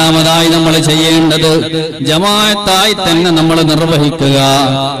 നാലാമതായി നമ്മൾ ചെയ്യേണ്ടത് ജമാഅത്തായി തന്നെ നമ്മൾ നിർവഹിക്കുക.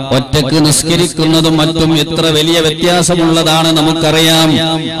 ഒറ്റക്ക് നിസ്കരിക്കുന്നതും മറ്റും എത്ര വലിയ വ്യത്യാസമുള്ളതാണ് നമുക്കറിയാം.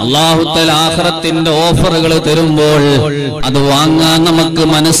 അല്ലാഹു തആല ആഖിറത്തിന്റെ ഓഫറുകൾ തരുമ്പോൾ അത് വാങ്ങാൻ നമുക്ക്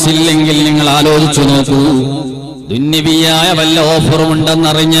മനസ്സില്ലെങ്കിൽ നിങ്ങൾ ആലോചിച്ചു നോക്കൂ. ദുന്യവിയായ വല്ല ഓഫറും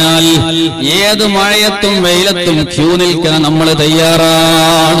ഉണ്ടെന്നറിഞ്ഞാൽ ഏത് മഴയത്തും വെയിലത്തും ക്യൂ നിൽക്കാൻ നമ്മൾ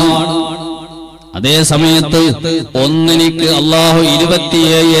തയ്യാറാണ്. അതേ സമയത്ത് ഒന്നിനിക്ക് അല്ലാഹു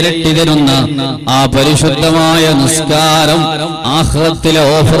 27 ഇരട്ടി തരുന്ന ആ പരിശുദ്ധമായ നിസ്കാരം ആഖിറത്തിലെ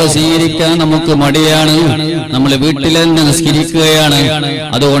ഓഫർ സ്വീകരിക്കാൻ നമുക്ക് മടിയാണ്. നമ്മൾ വീട്ടിൽ തന്നെ നിസ്കരിക്കുകയാണ്.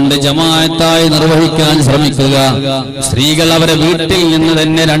 അതുകൊണ്ട് ജമാഅത്തായി നിർവഹിക്കാൻ ശ്രമിക്കുക. സ്ത്രീകൾ അവരെ വീട്ടിൽ നിന്ന്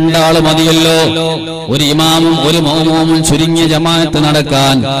തന്നെ 2 ആൾ മതിയല്ലോ. ഒരു ഇമാമും ഒരു മഅ്മൂമും ചുരുങ്ങിയ ജമാഅത്ത്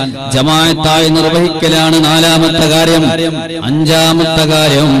നടക്കാൻ ജമാഅത്തായി നിർവഹിക്കലാണ് 4ാമത്തെ കാര്യം. 5ാമത്തെ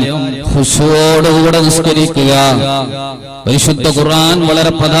കാര്യം ഖുശൂഅോടുകൂടെ നിസ്കരിക്കുക. പരിശുദ്ധ ഖുർആൻ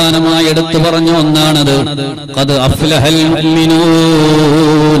വളരെ പ്രധാനമായി എടുത്തു പറഞ്ഞ ഒന്നാണത്. ഖദ് അഫ്ലഹൽ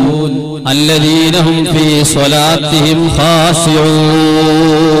മുഅ്മിനൂൻ അല്ലദീന ഹും ഫീ സ്വലാത്തിഹിം ഖാശിഊൻ.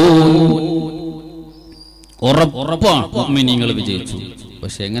 ഉറപ്പാണ് മുഅ്മിനീങ്ങൾ വിജയിച്ചു.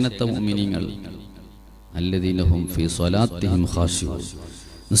 പക്ഷെ എങ്ങനത്തെ മുഅ്മിനീങ്ങൾ? അല്ലദീനഹും ഫീ സ്വലാത്തിഹിം ഖാശിഊൻ,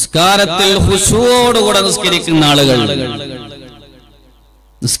 നിസ്കാരത്തിൽ ഖുശൂഅോടുകൂടെ നിസ്കരിക്കുന്ന ആളുകൾ.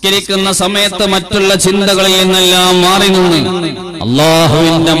 നിസ്കരിക്കുന്ന സമയത്ത് മറ്റുള്ള ചിന്തകളിൽ നിന്നെല്ലാം മാറി നിന്ന്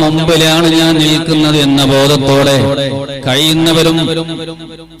അല്ലാഹുവിന്റെ മുമ്പിലാണ് ഞാൻ നിൽക്കുന്നത് എന്ന ബോധത്തോടെ കഴിയുന്നവരും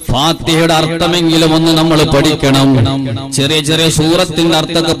ഫാത്തിഹയുടെ അർത്ഥമെങ്കിലും ഒന്ന് നമ്മൾ പഠിക്കണം. ചെറിയ ചെറിയ സൂറത്തിന്റെ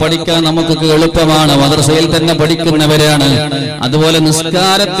അർത്ഥമൊക്കെ പഠിക്കാൻ നമുക്കൊക്കെ എളുപ്പമാണ്, മദ്രസയിൽ തന്നെ പഠിക്കുന്നവരാണ്. അതുപോലെ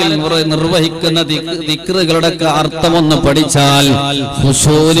നിസ്കാരത്തിൽ നിർവഹിക്കുന്ന ദിക്റുകളുടെ അർത്ഥമൊന്ന് പഠിച്ചാൽ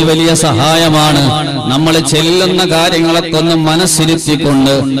ഖുശൂഅിന് വലിയ സഹായമാണ്. നമ്മൾ ചെല്ലുന്ന കാര്യങ്ങളൊക്കെ ഒന്ന് മനസ്സിരുത്തിക്കൊണ്ട്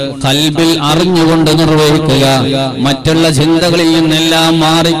ഖൽബിൽ അറിഞ്ഞുകൊണ്ട് നിർവഹിക്കുക. മറ്റുള്ള ചിന്തകളിൽ നിന്നെല്ലാം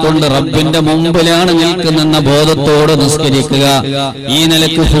മാറിക്കൊണ്ട് റബ്ബിന്റെ മുമ്പിലാണ് നിൽക്കുന്ന ബോധത്തോട് നിസ്കരിക്കുക. ഈ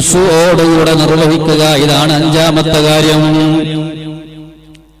നിലയ്ക്ക് ഖുശൂഅോടുകൂടെ നിർവഹിക്കുക. ഇതാണ് അഞ്ചാമത്തെ കാര്യം.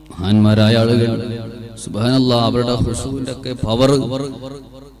 മഹാന്മാരായ ആളുകൾ സുബ്ഹാനല്ലാഹ്, അവരുടെ ഖുശൂഇന്റെ ഒക്കെ പവർ.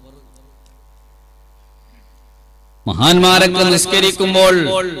 മഹാന്മാരൊക്കെ നിസ്കരിക്കുമ്പോൾ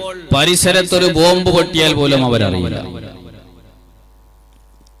പരിസരത്തൊരു ബോംബ് പൊട്ടിയാൽ പോലും അവരറിയില്ല.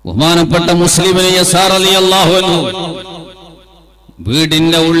 ബഹുമാനപ്പെട്ട മുസ്ലിം യസാർ റളിയല്ലാഹു അൻഹു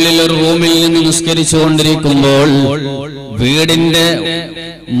വീടിന്റെ ഉള്ളിൽ ഒരു റൂമിൽ നിന്ന് നിസ്കരിച്ചു കൊണ്ടിരിക്കുമ്പോൾ വീടിന്റെ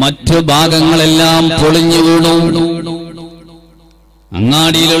മറ്റു ഭാഗങ്ങളെല്ലാം പൊളിഞ്ഞു വീണു.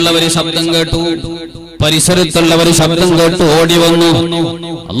 അങ്ങാടിയിലുള്ളവര് ശബ്ദം കേട്ടു, പരിസരത്തുള്ളവർ ശബ്ദം കേട്ട് ഓടി വന്നു.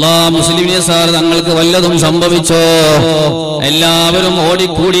 മുസ്ലിം യസാർ തങ്ങൾക്ക് വല്ലതും സംഭവിച്ചോ? എല്ലാവരും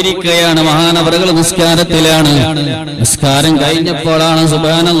ഓടിക്കൂടിയിരിക്കുകയാണ്. മഹാനവറുകൾ നിസ്കാരത്തിലാണ്. നിസ്കാരം കഴിഞ്ഞപ്പോഴാണ്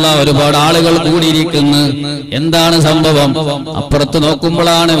സുബ്ഹാനല്ലാഹ് ഒരുപാട് ആളുകൾ കൂടിയിരിക്കുന്നു. എന്താണ് സംഭവം? അപ്പുറത്ത്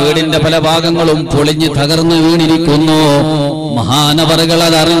നോക്കുമ്പോഴാണ് വീടിന്റെ പല ഭാഗങ്ങളും പൊളിഞ്ഞ് തകർന്നു വീണിരിക്കുന്നു. മഹാനവറുകൾ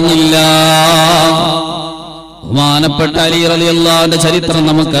അതറിഞ്ഞില്ല. ബഹുമാനപ്പെട്ട അലി റളിയല്ലാഹുവിന്റെ ചരിത്രം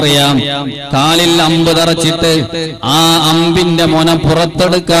നമുക്കറിയാം. കാലിൽ അമ്പ് തറച്ചിട്ട് ആ അമ്പിന്റെ മൊന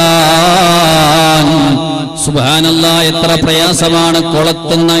പുറത്തെടുക്കാൻ സുബ്ഹാനല്ലാഹ് എത്ര പ്രയാസമാണ്.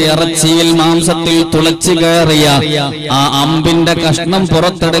 കൊളത്തുന്ന ഇറച്ചിയിൽ മാംസത്തിൽ തുളച്ചു കയറിയ ആ അമ്പിന്റെ കഷ്ണം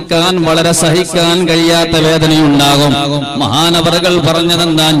പുറത്തെടുക്കാൻ വളരെ സഹിക്കാൻ കഴിയാത്ത വേദനയുണ്ടാകും. മഹാനവറുകൾ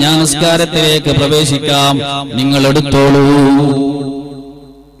പറഞ്ഞതെന്താ? ഞാൻ നിസ്കാരത്തിലേക്ക് പ്രവേശിക്കാം, നിങ്ങൾ എടുത്തോളൂ.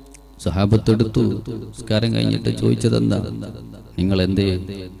 സഹാബത്ത് എടുത്തു. നിസ്കാരം കഴിഞ്ഞിട്ട് ചോദിച്ചതെന്താ? നിങ്ങൾ എന്തേ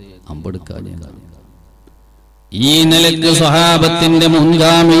അമ്പെടുക്കാൻ? ഈ നിലക്ക് സ്വഹാബത്തിന്റെ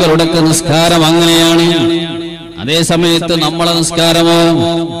മുൻഗാമികളുടെ നിസ്കാരം അങ്ങനെയാണ്. അതേ സമയത്ത് നമ്മളെ നിസ്കാരമോ?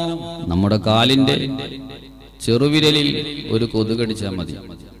 നമ്മുടെ കാലിന്റെ ചെറുവിരലിൽ ഒരു കൊതുകടിച്ചാൽ മതി,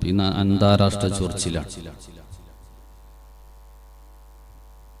 പിന്നെ അന്താരാഷ്ട്ര ചൊറിച്ചിലാണ്.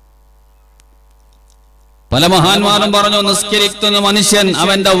 പല മഹാന്മാരും പറഞ്ഞു, നിസ്കരിക്കുന്ന മനുഷ്യൻ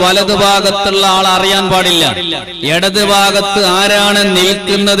അവന്റെ വലതു ഭാഗത്തുള്ള ആൾ അറിയാൻ പാടില്ല. ഇടത് ഭാഗത്ത് ആരാണ്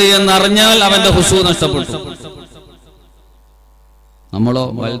നിൽക്കുന്നത് എന്നറിഞ്ഞാൽ അവന്റെ ഹുശൂ നഷ്ടപ്പെട്ടു. നമ്മളോ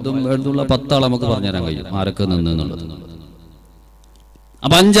വലുതും വലുതുള്ള 10 ആൾ നമുക്ക് പറഞ്ഞുതരാൻ കഴിയും ആരൊക്കെ നിന്നുള്ളത്.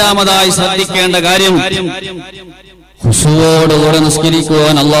 അപ്പൊ അഞ്ചാമതായി ശ്രദ്ധിക്കേണ്ട കാര്യം ഖുശൂഅോടുകൂടെ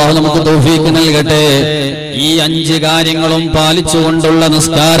നിസ്കരിക്കുവാൻ അല്ലാഹു നമുക്ക് തൗഫീഖ് നൽകട്ടെ. ഈ 5 കാര്യങ്ങളും പാലിച്ചുകൊണ്ടുള്ള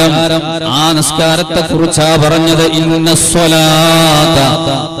നിസ്കാരം. ആ നിസ്കാരത്തെ കുറിച്ചാ പറഞ്ഞത്, ഇന്നസ്സലാത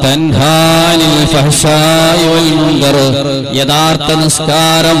തൻഹാ അനിൽ ഫഹ്ശാഇ വൽ മുൻകർ. യഥാർത്ഥ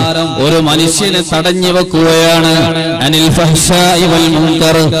നിസ്കാരം ഒരു മനുഷ്യനെ തടഞ്ഞു വെക്കുകയാണ്. അനിൽ ഫഹ്ശാഇ വൽ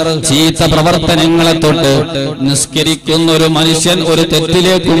മുൻകർ, ചീത്ത പ്രവർത്തനങ്ങളെ തൊട്ട്. നിസ്കരിക്കുന്ന ഒരു മനുഷ്യൻ ഒരു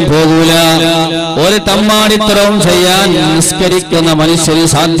തെറ്റിലേക്കും പോകൂല, ഒരു തമ്മാടിത്തരവും ചെയ്യാൻ നിസ്കരിക്കുന്ന മനുഷ്യന്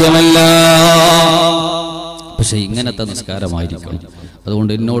സാധ്യമല്ല. പക്ഷെ ഇങ്ങനത്തെ നിസ്കാരമായിരിക്കണം.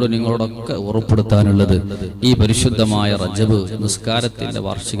 അതുകൊണ്ട് എന്നോട് നിങ്ങളോടൊക്കെ ഉറപ്പെടുത്താനുള്ളത്, ഈ പരിശുദ്ധമായ റജബ് നിസ്കാരത്തിന്റെ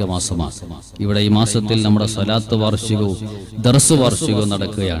വാർഷിക മാസമാണ്. ഇവിടെ ഈ മാസത്തിൽ നമ്മുടെ സ്വലാത്ത് വാർഷികവും ദർസ് വാർഷികവും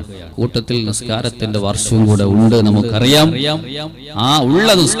നടക്കുകയാണ്. കൂട്ടത്തിൽ നിസ്കാരത്തിന്റെ വാർഷികവും കൂടെ ഉണ്ട്. നമുക്കറിയാം, ആ ഉള്ള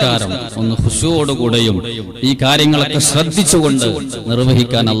നിസ്കാരം ഒന്ന് ഖുശൂഅോടുകൂടെയും ഈ കാര്യങ്ങളൊക്കെ ശ്രദ്ധിച്ചുകൊണ്ട്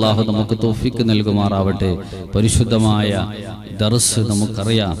നിർവഹിക്കാൻ അല്ലാഹു നമുക്ക് തൗഫീഖ് നൽകുമാറാവട്ടെ. പരിശുദ്ധമായ ദർസ്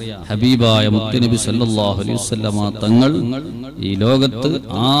നമുക്കറിയാം, ഹബീബായ മുത്തുനബി സല്ലല്ലാഹു അലൈഹി വസല്ലമ തങ്ങൾ ഈ ലോകത്ത്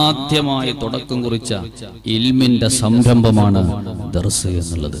ആദ്യമായി തുടക്കം കുറിച്ച ഇൽമിന്റെ സംരംഭമാണ് ദർസ്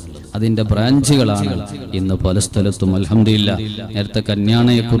എന്നുള്ളത്. അതിന്റെ ബ്രാഞ്ചുകളാണ് ഇന്ന് പല സ്ഥലത്തും. അൽഹംദുലില്ലാഹ്, നേരത്തെ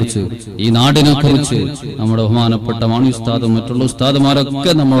കന്യാനയെ കുറിച്ച്, ഈ നാടിനെ കുറിച്ച് നമ്മുടെ ബഹുമാനപ്പെട്ട മാണി ഉസ്താദും മറ്റുള്ള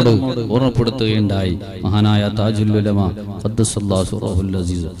ഉസ്താദുമാരൊക്കെ നമ്മോട് ഓർമ്മപ്പെടുത്തുകയുണ്ടായി. മഹാനായ താജുൽ ഉലമ ഖദ്ദസല്ലാഹു സിറഹുൽ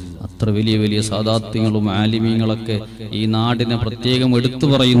അസീസ്, അത്ര വലിയ വലിയ സാദാത്യങ്ങളും ആലിമീങ്ങളൊക്കെ ഈ നാടിനെ പ്രത്യേകം എടുത്തു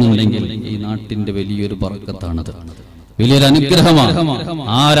പറയുന്നുണ്ടെങ്കിൽ ഈ നാട്ടിന്റെ വലിയൊരു ബർക്കത്താണത്. വലിയൊരു അനുഗ്രഹമാണ്.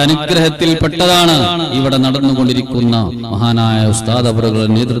 ആ ഒരു അനുഗ്രഹത്തിൽപ്പെട്ടതാണ് ഇവിടെ നടന്നുകൊണ്ടിരിക്കുന്ന മഹാനായ ഉസ്താദ് അവറുകളുടെ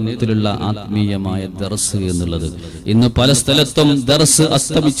നേതൃത്വത്തിലുള്ള ആത്മീയമായ ദർസ് എന്നുള്ളത്. ഇന്ന് പല സ്ഥലത്തും ദർസ്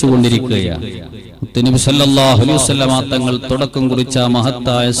അസ്തമിച്ചുകൊണ്ടിരിക്കുകയാണ്. മുത്തുനബി സല്ലല്ലാഹു അലൈഹി വസല്ലം തങ്ങൾ തുടക്കം കുറിച്ച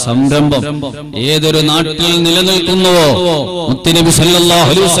മഹത്തായ സംരംഭം ഏതൊരു നാട്ടിൽ നിലനിൽക്കുന്നുവോ മുത്തുനബി സല്ലല്ലാഹു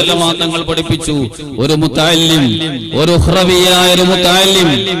അലൈഹി വസല്ലം തങ്ങൾ പഠിപ്പിച്ചു, ഒരു മുതഅല്ലിം, ഒരു ഉഖ്റവിയായ ഒരു മുതഅല്ലിം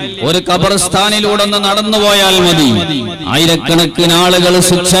ഒരു ഖബർസ്ഥാനിലൂടെ നടന്നുപോയാൽ മതി. ആയിരക്കണക്കിന് ആളുകൾ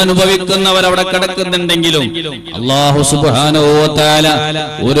ശിക്ഷ അനുഭവിക്കുന്നവർ അവിടെ കിടക്കുന്നുണ്ടെങ്കിലും അല്ലാഹു സുബ്ഹാനഹു വ തആല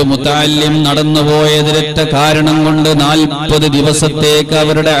ഒരു മുതഅല്ലിം നടന്നുപോയതിരറ്റ കാരണം കൊണ്ട് 40 ദിവസത്തേക്ക്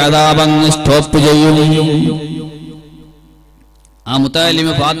അവരുടെ അദാബ് അങ്ങ് സ്റ്റോപ്പ് ചെയ്യും. ആ മുതഅല്ലിം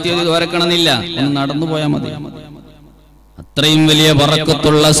ഫാത്തിഹ വരക്കണമെന്നില്ല, ഒന്ന് നടന്നു പോയാൽ മതി. അത്രയും വലിയ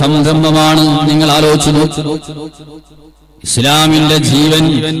ബറക്കത്തുള്ള സംരംഭമാണ്. നിങ്ങൾ ആലോചിച്ചു നോക്കൂ. ഇസ്ലാമിന്റെ ജീവൻ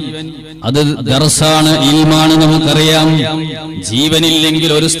അത് ദർസാണ്, ഇൽമാണ്. നമുക്കറിയാം,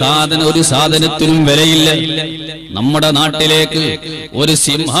 ജീവനില്ലെങ്കിൽ ഒരു സാധനത്തിനും വിലയില്ല. നമ്മുടെ നാട്ടിലേക്ക് ഒരു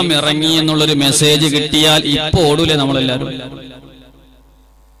സിംഹം ഇറങ്ങി എന്നുള്ളൊരു മെസ്സേജ് കിട്ടിയാൽ ഇപ്പൊ ഓടൂലേ നമ്മളെല്ലാരും?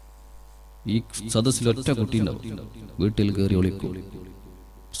 ഈ സദസ്സിൽ ഒറ്റ കുട്ടി ഉണ്ടാവും, വീട്ടിൽ കയറി ഒളിക്കും.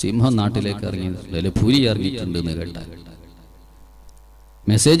 സിംഹം നാട്ടിലേക്ക് ഇറങ്ങി, പുലി ഇറങ്ങിയിട്ടുണ്ട് എന്ന് കേട്ടാൽ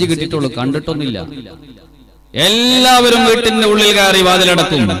മെസ്സേജ് കിട്ടിയിട്ടുള്ളൂ, കണ്ടിട്ടൊന്നുമില്ല. എല്ലാവരും വീട്ടിന്റെ ഉള്ളിൽ കയറി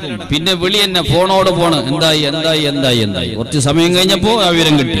വാതിലടക്കും. പിന്നെ വിളി തന്നെ, ഫോണോട് ഫോണ്, എന്തായി. കുറച്ച് സമയം കഴിഞ്ഞപ്പോ ആ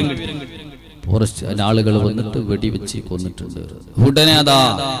വിവരം കിട്ടി. ഫോറസ്റ്റ് ആളുകൾ വന്നിട്ട് വെടിവെച്ച് കൊന്നിട്ടുണ്ട്. ഉടനെ അതാ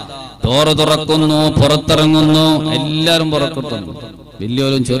ഡോറ് തുറക്കുന്നു, പുറത്തിറങ്ങുന്നു. എല്ലാരും പുറത്തിറങ്ങുന്നു,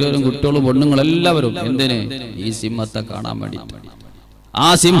 വലിയവരും ചെറിയവരും കുട്ടികളും പെണ്ണുങ്ങളും എല്ലാവരും. എന്തിന്? ഈ സിംഹത്തെ കാണാൻ വേണ്ടിയിട്ട്. ആ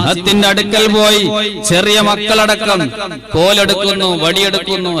സിംഹത്തിന്റെ അടുക്കൽ പോയി ചെറിയ മക്കളടക്കം കോലെടുക്കുന്നു,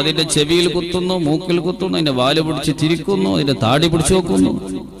 വടിയെടുക്കുന്നു, അതിന്റെ ചെവിയിൽ കുത്തുന്നു, മൂക്കിൽ കുത്തുന്നു, അതിന്റെ വാല് പിടിച്ച് തിരിക്കുന്നു, അതിന്റെ താടി പിടിച്ചു വെക്കുന്നു.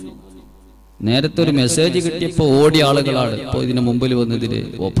 നേരത്തെ ഒരു മെസ്സേജ് കിട്ടിയപ്പോ ഓടിയ ആളുകളാണ് ഇപ്പൊ ഇതിന് മുമ്പിൽ വന്നതിന്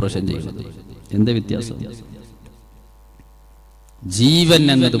ഓപ്പറേഷൻ ചെയ്യുന്നത്. എന്താ വ്യത്യാസം? ജീവൻ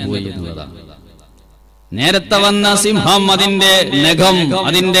എന്നത് പോയി എന്നുള്ളതാണ്. നേരത്തെ വന്ന സിംഹം അതിന്റെ നഖം,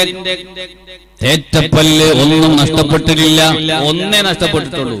 അതിന്റെ തേറ്റപ്പല്ല് ഒന്നും നഷ്ടപ്പെട്ടിട്ടില്ല, ഒന്നേ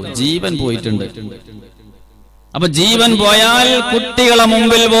നഷ്ടപ്പെട്ടിട്ടുള്ളൂ, ജീവൻ പോയിട്ടുണ്ട്. അപ്പൊ ജീവൻ പോയാൽ കുട്ടികളെ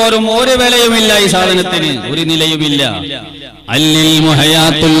മുമ്പിൽ പോലും ഒരു വിലയുമില്ല, ഈ സാധനത്തിന് ഒരു നിലയുമില്ല. അല്ലിൽ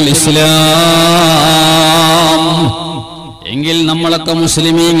മുഹയാത്തുൽ ഇസ്ലാം. എങ്കിൽ നമ്മളൊക്കെ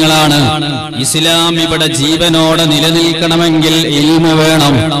മുസ്ലിമീങ്ങളാണ്. ഇസ്ലാം ഇവിടെ ജീവനോടെ നിലനിൽക്കണമെങ്കിൽ ഇൽമ്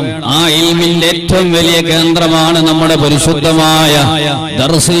വേണം. ആ ഇൽമിന്റെ ഏറ്റവും വലിയ കേന്ദ്രമാണ് നമ്മുടെ പരിശുദ്ധമായ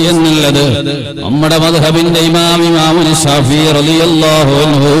ദർസ് എന്നുള്ളത്. നമ്മുടെ മദ്ഹബിന്റെ ഇമാമുൽ ശാഫിഈ റളിയല്ലാഹു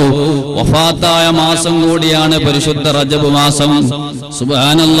അൻഹു വഫാത്തായ മാസം കൂടിയാണ് പരിശുദ്ധ റജബ് മാസം.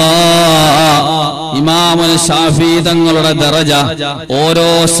 സുബ്ഹാനല്ലാഹ്, ഇമാമുൽ ശാഫിഈ തങ്ങളുടെ ദറജ ഓരോ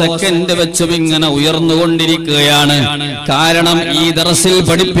സെക്കൻഡ് വെച്ചും ഇങ്ങനെ ഉയർന്നുകൊണ്ടിരിക്കുകയാണ്. കാരണം ഈ ദർസിൽ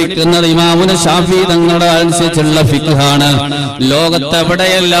പഠിപ്പിക്കുന്നത് ഇമാമുൽ ശാഫിഈ തങ്ങളുടെ അനുസരിച്ചുള്ള ഫിഖ്ഹാണ്.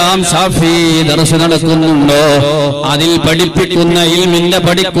 ലോകത്തെവിടെയെല്ലാം ശാഫിഈ ദർസ് നടക്കുന്നുണ്ടോ അതിൽ പഠിപ്പിക്കുന്ന ഇൽമിന്റെ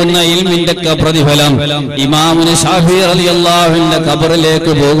പ്രതിഫലം ഇമാമുൽ ശാഫിഈ റളിയല്ലാഹു അൻഹുവിന്റെ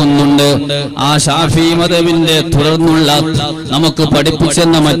ഖബറിലേക്ക് പോകുന്നുണ്ട്. ആ ശാഫിഈ മദ്ഹബിന്റെ തുടർന്നുള്ള നമുക്ക്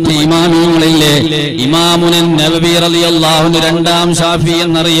പഠിപ്പിച്ചെന്ന മറ്റ് ഇമാമിയങ്ങളില്ലേ, ഇമാമുൻ നവവി റളിയല്ലാഹു അൻഹു രണ്ടാം ശാഫിഈ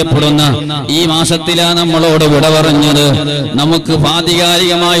എന്നറിയപ്പെടുന്ന ഈ മാസത്തിലാണ് നമ്മളോട് വിട പറഞ്ഞത്. നമുക്ക്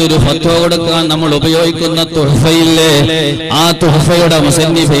ആധികാരികമായ ഒരു ഫത്വ കൊടുക്കാൻ നമ്മൾ ഉപയോഗിക്കുന്ന തുഹ്ഫയില്ലേ, ആ തുഹ്ഫയുടെ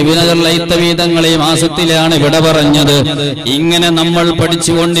മുസന്നിഫ് ഇബ്നു ലൈത്തവി തങ്ങൾ ഈ മാസത്തിലാണ് വിട പറഞ്ഞത്. ഇങ്ങനെ നമ്മൾ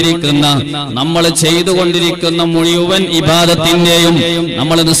പഠിച്ചുകൊണ്ടിരിക്കുന്ന, നമ്മൾ ചെയ്തുകൊണ്ടിരിക്കുന്ന മുഴുവൻ ഇബാദത്തിന്റെയും,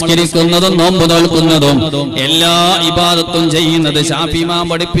 നമ്മൾ നിസ്കരിക്കുന്നതും നോമ്പ് നോൽക്കുന്നതും എല്ലാ ഇബാദത്തും ചെയ്യുന്നത് ശാഫിഈ ഇമാം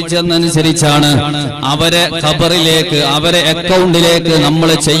പഠിപ്പിച്ചതനുസരിച്ചാണ്. അവരെ ഖബറിലേക്ക്, അവരെ അക്കൗണ്ടിലേക്ക് നമ്മൾ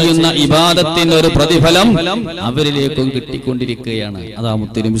ചെയ്യുന്ന ഇബാദത്തിന്റെ ഒരു പ്രതിഫലം അവരിലേക്കും കിട്ടിക്കൊണ്ടിരിക്കുകയാണ്. അതാ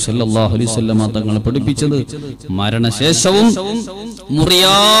മുത്തുനബി സല്ലല്ലാഹു അലൈഹി വസല്ലം തങ്ങൾ പഠിപ്പിച്ചത്. മരണശേഷവും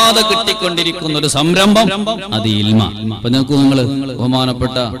മുറിയാതെ കിട്ടിക്കൊണ്ടിരിക്കുന്ന ഒരു സംരംഭം അത് ഇൽമ. അപ്പൊ നോക്കൂ, നിങ്ങൾ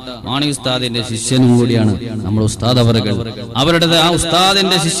ബഹുമാനപ്പെട്ട മാണി ഉസ്താദിന്റെ ശിഷ്യനും കൂടിയാണ് നമ്മൾ ഉസ്താദ് അവറുകൾ. അവരുടെ ആ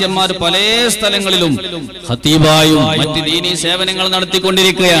ഉസ്താദിന്റെ ശിഷ്യന്മാർ പല സ്ഥലങ്ങളിലും ഖതീബായും മറ്റ് ദീനീ സേവനങ്ങൾ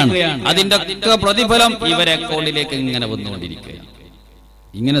നടത്തിക്കൊണ്ടിരിക്കുകയാണ്. അതിന്റെ ഒക്കെ പ്രതിഫലം ഇവരെ അക്കൗണ്ടിലേക്ക് ഇങ്ങനെ വന്നുകൊണ്ടിരിക്കുകയാണ്.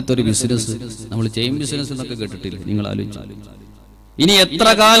 ഇങ്ങനത്തെ ഒരു ബിസിനസ് നമ്മൾ ചെയിൻ ബിസിനസ് എന്നൊക്കെ കേട്ടിട്ടില്ല. നിങ്ങൾ ആലോചിച്ചു, ഇനി എത്ര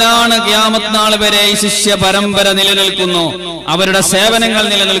കാലാണ് ഖിയാമത്ത് നാൾ വരെ ഈ ശിഷ്യ പരമ്പര നിലനിൽക്കുന്നു, അവരുടെ സേവനങ്ങൾ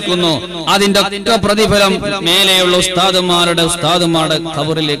നിലനിൽക്കുന്നു. അതിന്റെ ഒക്കെ പ്രതിഫലം മേലെയുള്ള ഉസ്താദുമാരുടെ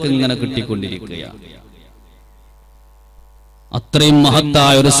ഖബറിലേക്ക് ഇങ്ങനെ കിട്ടിക്കൊണ്ടിരിക്കുകയാണ്. അത്രയും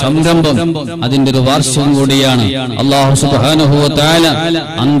മഹത്തായ ഒരു സംരംഭം, അതിന്റെ ഒരു വാർഷികം കൂടിയാണ്. അല്ലാഹു സുബ്ഹാനഹു വ തആല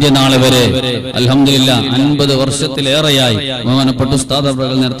അന്ത്യനാൾ വരെ അൽഹംദുലില്ലാ 50 വർഷത്തിലേറെയായി ബഹുമാനപ്പെട്ട ഉസ്താദ്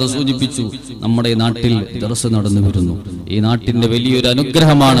അവர்கள் നേരത്തെ സൂചിപ്പിച്ചു, നമ്മുടെ നാട്ടിൽ ദർസ് നടന്നു വരുന്നു. ഈ നാട്ടിന്റെ വലിയൊരു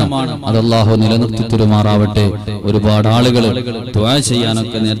അനുഗ്രഹമാണ്. അത് അല്ലാഹു നിലനിർത്തി തരുമാറാവട്ടെ. ഒരുപാട് ആളുകൾ ദുആ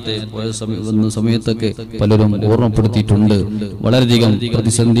ചെയ്യാനൊക്കെ നേരത്തെ വന്ന സമയത്തൊക്കെ പലരും ഓർമ്മപ്പെടുത്തിയിട്ടുണ്ട്. വളരെയധികം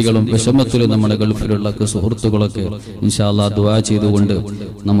പ്രതിസന്ധികളും വിഷമത്തിലും നമ്മുടെ ഗൾഫിലുള്ള സുഹൃത്തുക്കളൊക്കെ ഇൻഷാ അല്ലാഹ് ദുആ ചെയ്തുകൊണ്ട്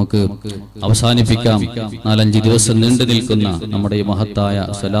നമുക്ക് അവസാനിപ്പിക്കാം. 4-5 ദിവസം നീണ്ടു നിൽക്കുന്ന നമ്മുടെ ഈ മഹത്തായ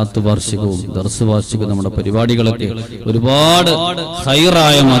സ്വലാത്ത് വാർഷികവും ദർസ് വാർഷികവും നമ്മുടെ പരിപാടികളൊക്കെ ഒരുപാട്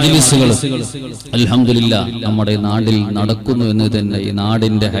ഖൈറായ മജ്ലിസുകൾ അൽഹംദുലില്ലാ നമ്മുടെ നാട്ടിൽ നടക്കുന്നു എന്ന് തന്നെ ഈ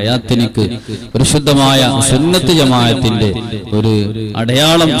നാടിന്റെ ഹയാത്തിനിക്ക് പരിശുദ്ധമായ സുന്നത്ത് ജമാഅത്തിന്റെ ഒരു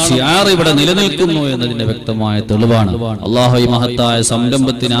അടയാളം ശിആർ ഇവിടെ നിലനിൽക്കുന്നു എന്നതിന്റെ വ്യക്തമായ തെളിവാണ്. അല്ലാഹു ഈ മഹത്തായ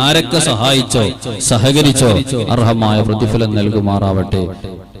സംരംഭത്തിന് ആരൊക്കെ സഹായിച്ചോ സഹകരിച്ചോ അർഹമായ പ്രതിഫലം നൽകുമാറാവട്ടെ.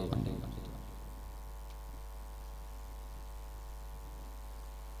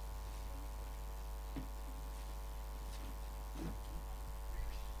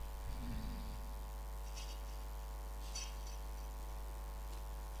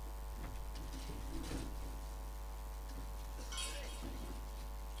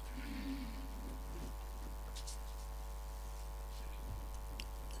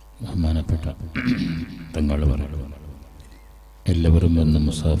 ബഹുമാനപ്പെട്ട തങ്ങൾ പറയുന്നു, എല്ലാവരും ഒന്ന്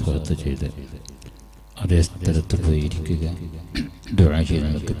മുസാഫഹത്ത് ചെയ്ത് അതേ സ്ഥലത്ത് പോയിരിക്കുക. ദുആ ചെയ്ത്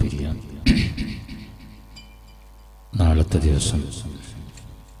നമുക്ക് പിരിയാം. നാളത്തെ ദിവസം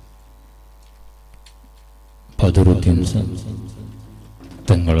ബദറുദ്ദീൻ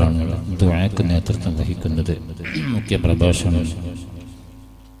തങ്ങളാണ് ദുആക്ക് നേതൃത്വം വഹിക്കുന്നത്. മുഖ്യ പ്രഭാഷണം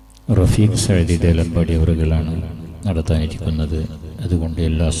റഫീഖ് സഅദി ദേലമ്പാടി അവറുകളാണ് നടത്താനിരിക്കുന്നത്. അതുകൊണ്ട്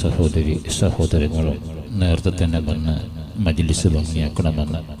എല്ലാ സഹോദരങ്ങളും നേരത്തെ തന്നെ വന്ന് മജ്ലിസ്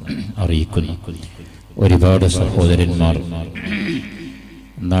ഭംഗിയാക്കണമെന്ന് അറിയിക്കുന്നു. ഒരുപാട് സഹോദരന്മാർ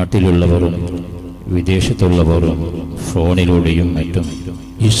നാട്ടിലുള്ളവരും വിദേശത്തുള്ളവരും ഫോണിലൂടെയും മറ്റും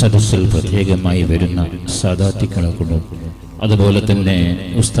ഈ സദസ്സിൽ പ്രത്യേകമായി വരുന്ന സാദാത്തികളെ കൊണ്ടും അതുപോലെ തന്നെ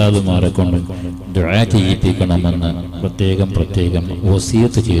ഉസ്താദുമാരെ കൊണ്ടും ദുആ ചെയ്യിപ്പിക്കണമെന്ന് പ്രത്യേകം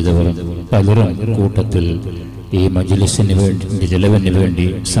വസിയത്ത് ചെയ്തവരും പലരും കൂട്ടത്തിൽ ഈ മജ്ലിസിന് വേണ്ടി ചെലവിന് വേണ്ടി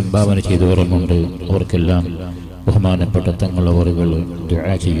സംഭാവന ചെയ്തവരുമുണ്ട്. അവർക്കെല്ലാം ബഹുമാനപ്പെട്ട തങ്ങളവറുകൾ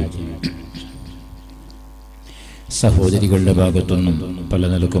ദുആ ചെയ്യും. സഹോദരികളുടെ ഭാഗത്തുനിന്നും പല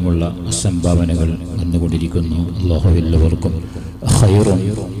നിലക്കുമുള്ള സംഭാവനകൾ വന്നുകൊണ്ടിരിക്കുന്നു. അല്ലാഹു എല്ലാവർക്കും ഖൈറും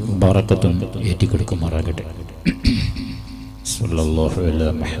ബറക്കത്തും ഏറ്റിക്കൊടുക്കുമാറാകട്ടെ. സ്വല്ലല്ലാഹു അലാ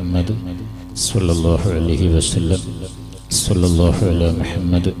മുഹമ്മദ് സ്വല്ലല്ലാഹു അലൈഹി വസല്ലം സ്വല്ലല്ലാഹു അലാ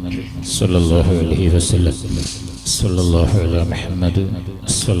മുഹമ്മദ് സ്വല്ലല്ലാഹു അലൈഹി വസല്ലം സ്വല്ലല്ലാഹു അലാ മുഹമ്മദ്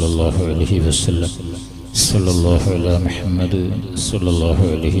സ്വല്ലല്ലാഹു അലൈഹി വസല്ലം സ്വല്ലല്ലാഹു അലാ മുഹമ്മദ് സ്വല്ലല്ലാഹു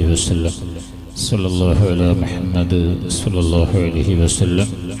അലൈഹി വസല്ലം സ്വല്ലല്ലാഹു അലാ മുഹമ്മദ് സ്വല്ലല്ലാഹു അലൈഹി വസല്ലം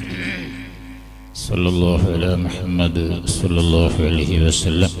സ്വല്ലല്ലാഹു അലാ മുഹമ്മദ് സ്വല്ലല്ലാഹു അലൈഹി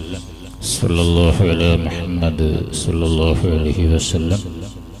വസല്ലം സ്വല്ലല്ലാഹു അലാ മുഹമ്മദ് സ്വല്ലല്ലാഹു അലൈഹി വസല്ലം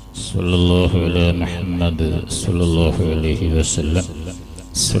സ്വല്ലല്ലാഹു അലാ മുഹമ്മദ് സ്വല്ലല്ലാഹു അലൈഹി വസല്ലം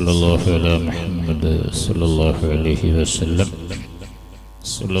സ്വല്ലല്ലാഹു അലാ മുഹമ്മദ് സ്വല്ലല്ലാഹു അലൈഹി വസല്ലം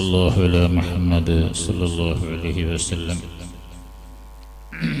സ്വല്ലല്ലാഹു അലാ മുഹമ്മദ് സ്വല്ലല്ലാഹു അലൈഹി വസല്ലം.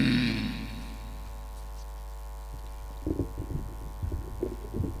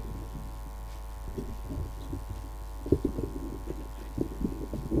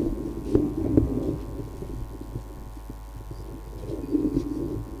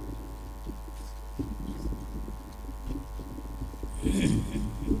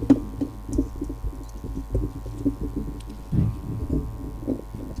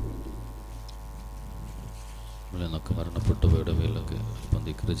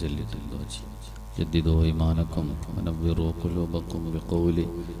 جددوا إيمانكم ونبروا قلوبكم بقول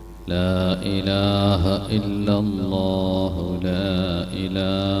لا إله إلا الله لا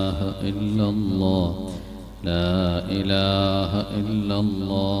إله إلا الله لا إله إلا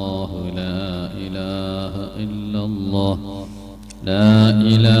الله لا إله إلا الله لا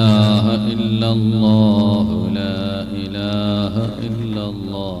إله إلا الله لا إله إلا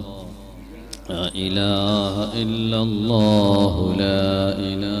الله لا إله إلا الله لا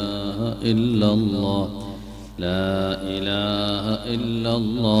إله إلا الله لا إله إلا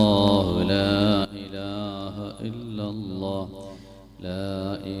الله لا إله إلا الله لا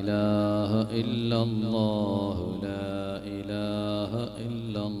إله إلا الله لا إله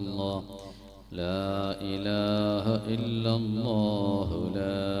إلا الله لا إله إلا الله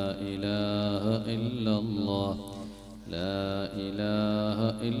لا إله إلا الله لا إله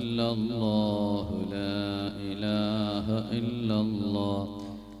إلا الله لا إله إلا الله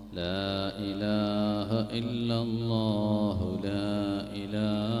لا إله إلا الله لا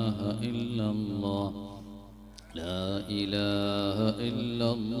إله إلا الله لا إله إلا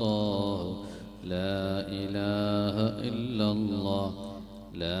الله لا إله إلا الله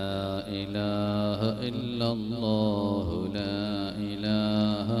لا إله إلا الله لا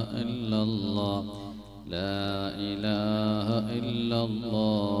إله إلا الله لا إله إلا الله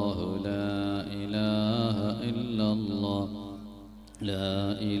لا إله إلا الله لا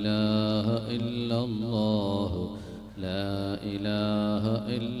إله إلا الله لا إله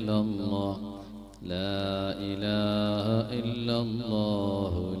إلا الله لا إله إلا الله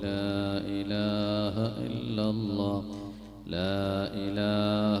لا إله إلا الله لا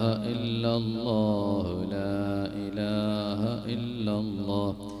إله إلا الله لا إله إلا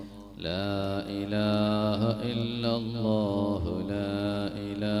الله لا إله إلا الله لا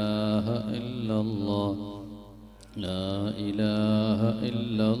إله إلا الله لا إله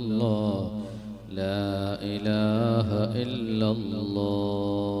إلا الله لا إله إلا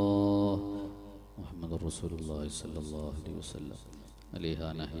الله محمد رسول الله صلى الله عليه وسلم عليها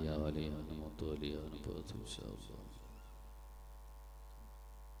نحيا وعليها نموت وعليها نبعث إن شاء الله.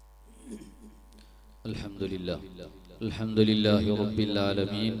 الحمد لله رب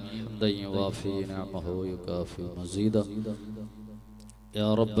العالمين حمدا يوافي نعمه ويكافي مزيدا. يا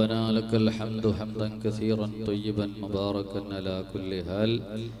ربنا لك الحمد حمدا كثيرا طيبا مباركا على كل حال.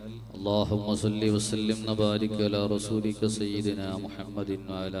 اللهم صل وسلم وبارك على رسولك سيدنا محمد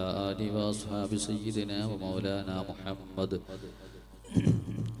وعلى آله وأصحاب سيدنا ومولانا محمد.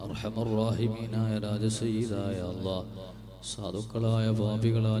 أرحم الراحمين يا راج سيدا يا الله. സാധുക്കളായ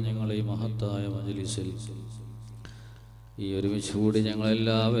പാപികളായ ഞങ്ങളെ ഈ മഹത്തായ മജ്‌ലിസിൽ ഈ ഒരുമിച്ച് കൂടി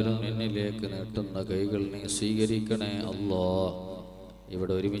ഞങ്ങളെല്ലാവരും നിന്നിലേക്ക് നീട്ടുന്ന കൈകൾ നീ സ്വീകരിക്കണേ അല്ലാഹ്.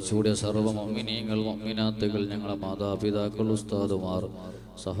 ഇവിടെ ഒരുമിച്ച് കൂടിയ സർവ്വ മുഅ്മിനീങ്ങൾ മുഅ്മിനാത്തുകൾ, ഞങ്ങളെ മാതാപിതാക്കൾ, ഉസ്താദുമാർ,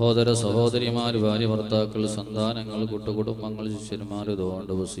 സഹോദര സഹോദരിമാർ, ഭാര്യ ഭർത്താക്കൾ, സന്താനങ്ങൾ, കൂട്ടുകുടുംബങ്ങൾ, ശിഷ്യന്മാർ,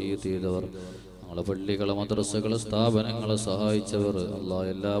 ഇതുകൊണ്ട് വസീയത്ത് ചെയ്തവർ, ഞങ്ങളെ പള്ളികളെ മദ്രസകളെ സ്ഥാപനങ്ങളെ സഹായിച്ചവർ, അല്ലാഹ്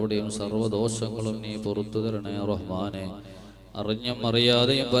എല്ലാവരുടെയും സർവ്വദോഷങ്ങളും നീ പുറത്തു തരണേ റഹ്മാനെ. അറിഞ്ഞും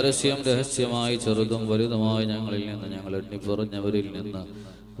അറിയാതെയും പരസ്യം രഹസ്യമായി ചെറുതും വലുതുമായി ഞങ്ങളിൽ നിന്ന്, ഞങ്ങൾ എണ്ണിപ്പറഞ്ഞവരിൽ നിന്ന്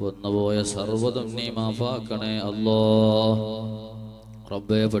വന്നുപോയ സർവ്വതും നീ മാഫാക്കണേ അല്ലാഹ്.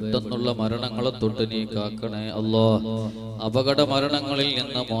 റബ്ബേ, പെട്ടെന്നുള്ള മരണങ്ങളെ തൊട്ട് നീ കാക്കണേ അല്ലാഹ്. അപകട മരണങ്ങളിൽ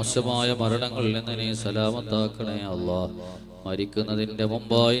നിന്ന്, മോശമായ മരണങ്ങളിൽ നിന്ന് നീ സലാമത്താക്കണേ അല്ലാഹ്. മരിക്കുന്നതിന്റെ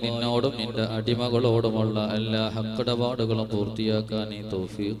മുമ്പായി നിന്നോടും നിന്റെ അടിമകളോടുമുള്ള എല്ലാ ഹക്കിടപാടുകളും പൂർത്തിയാക്കാൻ നീ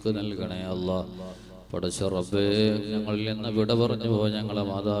തൗഫീഖ് നൽകണേ അല്ലാഹ്. പടച്ച റബ്ബേ, ഞങ്ങളിൽ നിന്ന് വിട പറഞ്ഞു പോയ ഞങ്ങളെ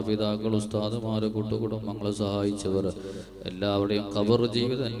മാതാപിതാക്കൾ, ഉസ്താദുമാർ, കൂട്ടുകുടുംബങ്ങളെ സഹായിച്ചവർ എല്ലാവരുടെയും ഖബർ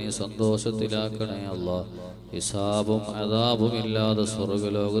ജീവിതം നീ സന്തോഷത്തിലാക്കണേ അല്ലാഹ്. ഹിസാബും അദാബും ഇല്ലാതെ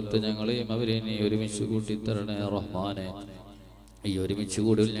സ്വർഗ്ഗലോകത്ത് ഞങ്ങളെയും അവരെ നീ ഒരുമിച്ച് കൂട്ടിത്തരണേ റഹ്മാനെ. ഈ ഒരുമിച്ച്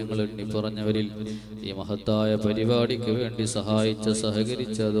കൂടി ഞങ്ങൾ എണ്ണിപ്പറഞ്ഞവരിൽ ഈ മഹത്തായ പരിപാടിക്ക് വേണ്ടി സഹായിച്ച,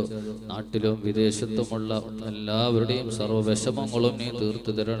 സഹകരിച്ചത് നാട്ടിലും വിദേശത്തുമുള്ള എല്ലാവരുടെയും സർവ്വവിഷമങ്ങളും നീ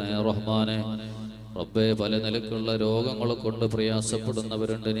തീർത്തു തരണേ റഹ്മാനെ. റബ്ബേ, പല നിലക്കുള്ള രോഗങ്ങളെ കൊണ്ട്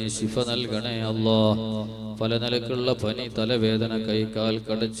പ്രയാസപ്പെടുന്നവരുണ്ട്, നീ ശിഫ നൽകണേ അല്ലാഹ്. പല നിലക്കുള്ള പനി, തലവേദന, കൈകാൽ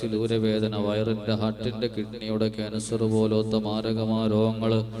കടച്ചിൽ, ഊരവേദന, വയറിന്റെ, ഹാർട്ടിന്റെ, കിഡ്നിയുടെ ക്യാൻസർ പോലത്തെ മാരകമായ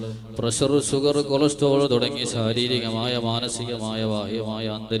രോഗങ്ങൾ, പ്രഷർ, ഷുഗർ, കൊളസ്ട്രോൾ തുടങ്ങി ശാരീരികമായ, മാനസികമായ, ബാഹ്യമായ,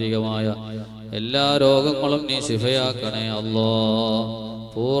 ആന്തരികമായ എല്ലാ രോഗങ്ങളും നീ ശിഫയാക്കണേ അല്ലാഹ്.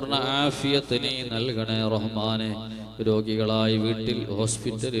 പൂർണ്ണ ആഫിയത്ത് നീ നൽകണേ റഹ്മാനെ. രോഗികളായി വീട്ടിൽ,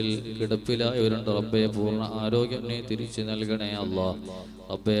 ഹോസ്പിറ്റലിൽ കിടപ്പിലായവരുണ്ട്, റബ്ബേ, പൂർണ്ണ ആരോഗ്യം നീ തിരിച്ചു നൽകണേ അല്ലാഹ്.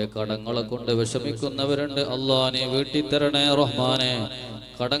 റബ്ബേ, കടങ്ങളെ കൊണ്ട് വിഷമിക്കുന്നവരുണ്ട്, അല്ലാഹ് നീ വീട്ടി തരണേ റഹ്മാനെ.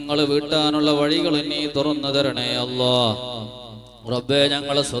 കടങ്ങൾ വീട്ടാനുള്ള വഴികൾ നീ തുറന്നു തരണേ അല്ലാഹ്. റബ്ബേ,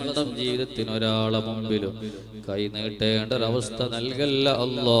 ഞങ്ങളെ സ്വന്തം ജീവിതത്തിന് ഒരാളെ മുമ്പിലും കൈ നീട്ടേണ്ട ഒരവസ്ഥ നൽകല്ല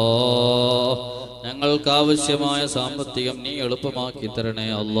അല്ലാഹ്. ഞങ്ങൾക്ക് ആവശ്യമായ സാമ്പത്തികം നീ എളുപ്പമാക്കി തരണേ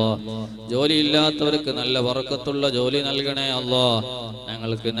അല്ലാഹ്. ജോലിയില്ലാത്തവർക്ക് നല്ല ബറക്കത്തുള്ള ജോലി നൽകണേ അല്ലാഹ്.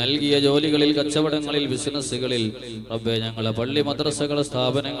 ഞങ്ങൾക്ക് നൽകിയ ജോലികളിൽ, കച്ചവടങ്ങളിൽ, ബിസിനസ്സുകളിൽ റബ്ബേ, ഞങ്ങളെ പള്ളി മദ്രസകളെ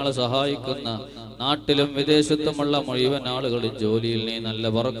സ്ഥാപനങ്ങളെ സഹായിക്കുന്ന നാട്ടിലും വിദേശത്തുമുള്ള മുഴുവൻ ആളുകളും ജോലിയിൽ നീ നല്ല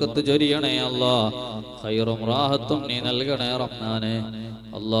ബറക്കത്ത് ചൊരിയണേ അല്ലാഹ്. ഖൈറും റാഹത്തും നീ നൽകണേ റഹ്മാനെ.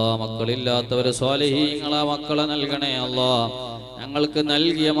 അല്ലാഹ്, മക്കളില്ലാത്തവര് സ്വാലിഹീങ്ങളെ മക്കളെ നൽകണേ അല്ലാഹ്. ഞങ്ങൾക്ക്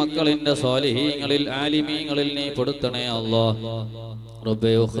നൽകിയ മക്കളിന്റെ സ്വാലിഹീങ്ങളിൽ, ആലിമീങ്ങളിൽ നീ പെടുത്തണേ അല്ലാഹ്.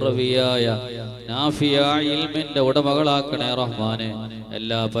 റബ്ബേ, ഉഖ്റവിയായ നാഫിയായ ഇൽമിന്റെ ഉടമകളാക്കണേ റഹ്മാനെ.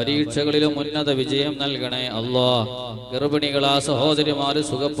 എല്ലാ പരീക്ഷകളിലും ഉന്നത വിജയം നൽകണേ അല്ലാഹ്. ഗർഭിണികളാ സഹോദരിമാര്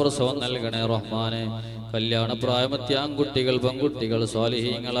സുഖപ്രസവം നൽകണേ റഹ്മാനെ. കല്യാണപ്രായമെത്തിയ ആൺകുട്ടികൾ പെൺകുട്ടികൾ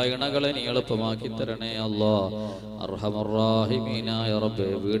സ്വാലിഹീങ്ങളായ ഇണകളെ നീ എളുപ്പമാക്കി തരണേ അല്ലാ. അർഹമർ റഹീമീനായ റബ്ബേ,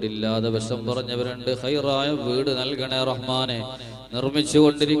 വീടില്ലാതെ വിഷം പറഞ്ഞവരുണ്ട്, ഖൈറായ വീട് നൽകണേ റഹ്മാനെ.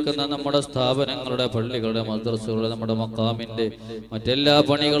 നിർമ്മിച്ചുകൊണ്ടിരിക്കുന്ന നമ്മുടെ സ്ഥാപനങ്ങളുടെ, പള്ളികളുടെ, മദ്രസകളുടെ, നമ്മുടെ മഖാമിന്റെ മറ്റെല്ലാ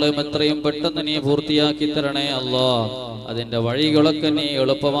പണികളും എത്രയും പെട്ടെന്ന് നീ പൂർത്തിയാക്കി തരണേ അല്ലാ. അതിന്റെ വഴികളൊക്കെ നീ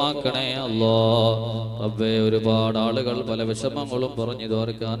എളുപ്പമാക്കണേ അല്ലാ. റബ്ബേ, ഒരുപാട് ആളുകൾ പല വിഷമങ്ങളും പറഞ്ഞു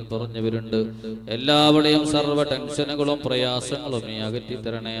തോർക്കാൻ പറഞ്ഞവരുണ്ട്. എല്ലാവരുടെയും സർവ്വ ടെൻഷനുകളും പ്രയാസങ്ങളും നീ അകറ്റി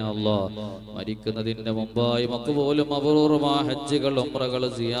തരണേ അല്ലാ. മരിക്കുന്നതിന്റെ മുമ്പായി മഖ്ബൂലും മബ്റൂറുമായ ഹജ്ജുകൾ, ഉംറകൾ,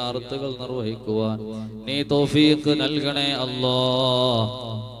 സിയാറത്തുകൾ നിർവഹിക്കുവാൻ നീ തൗഫീഖ് നൽകണേ അല്ലാ.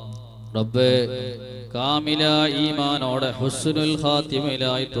 റബ്ബേ, കാമില ഈമാനോടെ ഹുസ്നുൽ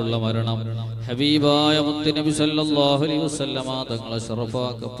ഖാത്തിമയിലായിട്ടുള്ള മരണം ഹബീബായ മുത്തുനബി സല്ലല്ലാഹു അലൈഹി വസല്ലമ തങ്ങളെ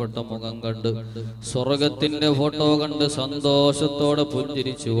ശറഫാക്കപ്പെട്ട മുഖം കണ്ട്, സ്വർഗത്തിന്റെ ഫോട്ടോ കണ്ട്, സന്തോഷത്തോടെ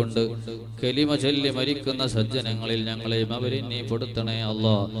പുഞ്ചിരിച്ചുകൊണ്ട് കലിമ ചൊല്ലി മരിക്കുന്ന സജ്ജനങ്ങളിൽ ഞങ്ങളെയും അവരെയും നീ പെടുത്തണേ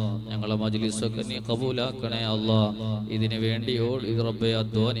അല്ലാ. ഞങ്ങളെ മജ്ലിസൊക്കെ നീ ഖബൂലാക്കണേ അല്ലാ. ഇതിനു വേണ്ടി റബ്ബേ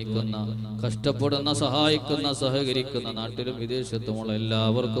അധ്വാനിക്കുന്ന, കഷ്ടപ്പെടുന്ന, സഹായിക്കുന്ന, സഹകരിക്കുന്ന നാട്ടിലും വിദേശത്തുമുള്ള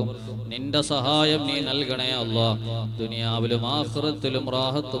എല്ലാവർക്കും നിന്റെ സഹായം നീ നൽകണേ അല്ലാ. ദുനിയാവിലും ആഖിറത്തിലും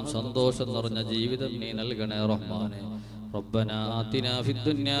റാഹത്തും സന്തോഷം നിറഞ്ഞ ജീവിതം നീ നൽകണേ റഹ്മാനെ. ربنا آتنا في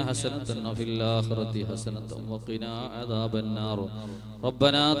الدنيا حسنة وفي الآخرة حسنة وقنا عذاب النار.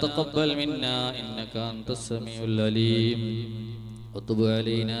 ربنا تقبل منا إنك أنت السميع العليم وتب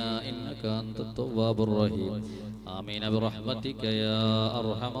علينا إنك أنت التواب الرحيم. آمين برحمتك يا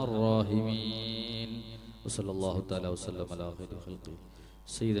أرحم الراحمين. وصلى الله تعالى وسلم على خير خلقه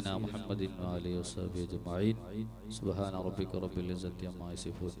سيدنا محمد وآله وصحبه أجمعين. سبحان ربك رب العزة عما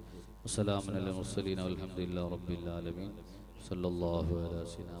يصفون وسلام على المرسلين والحمد لله رب العالمين. صلى الله على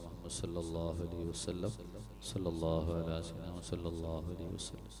سيدنا محمد صلى الله عليه وسلم. صلى الله على سيدنا محمد صلى الله عليه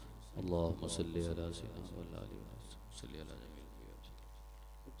وسلم. اللهم صل على سيدنا محمد وعلى آله وصحبه. صل على جميع الأنبياء.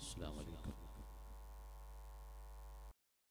 السلام عليكم.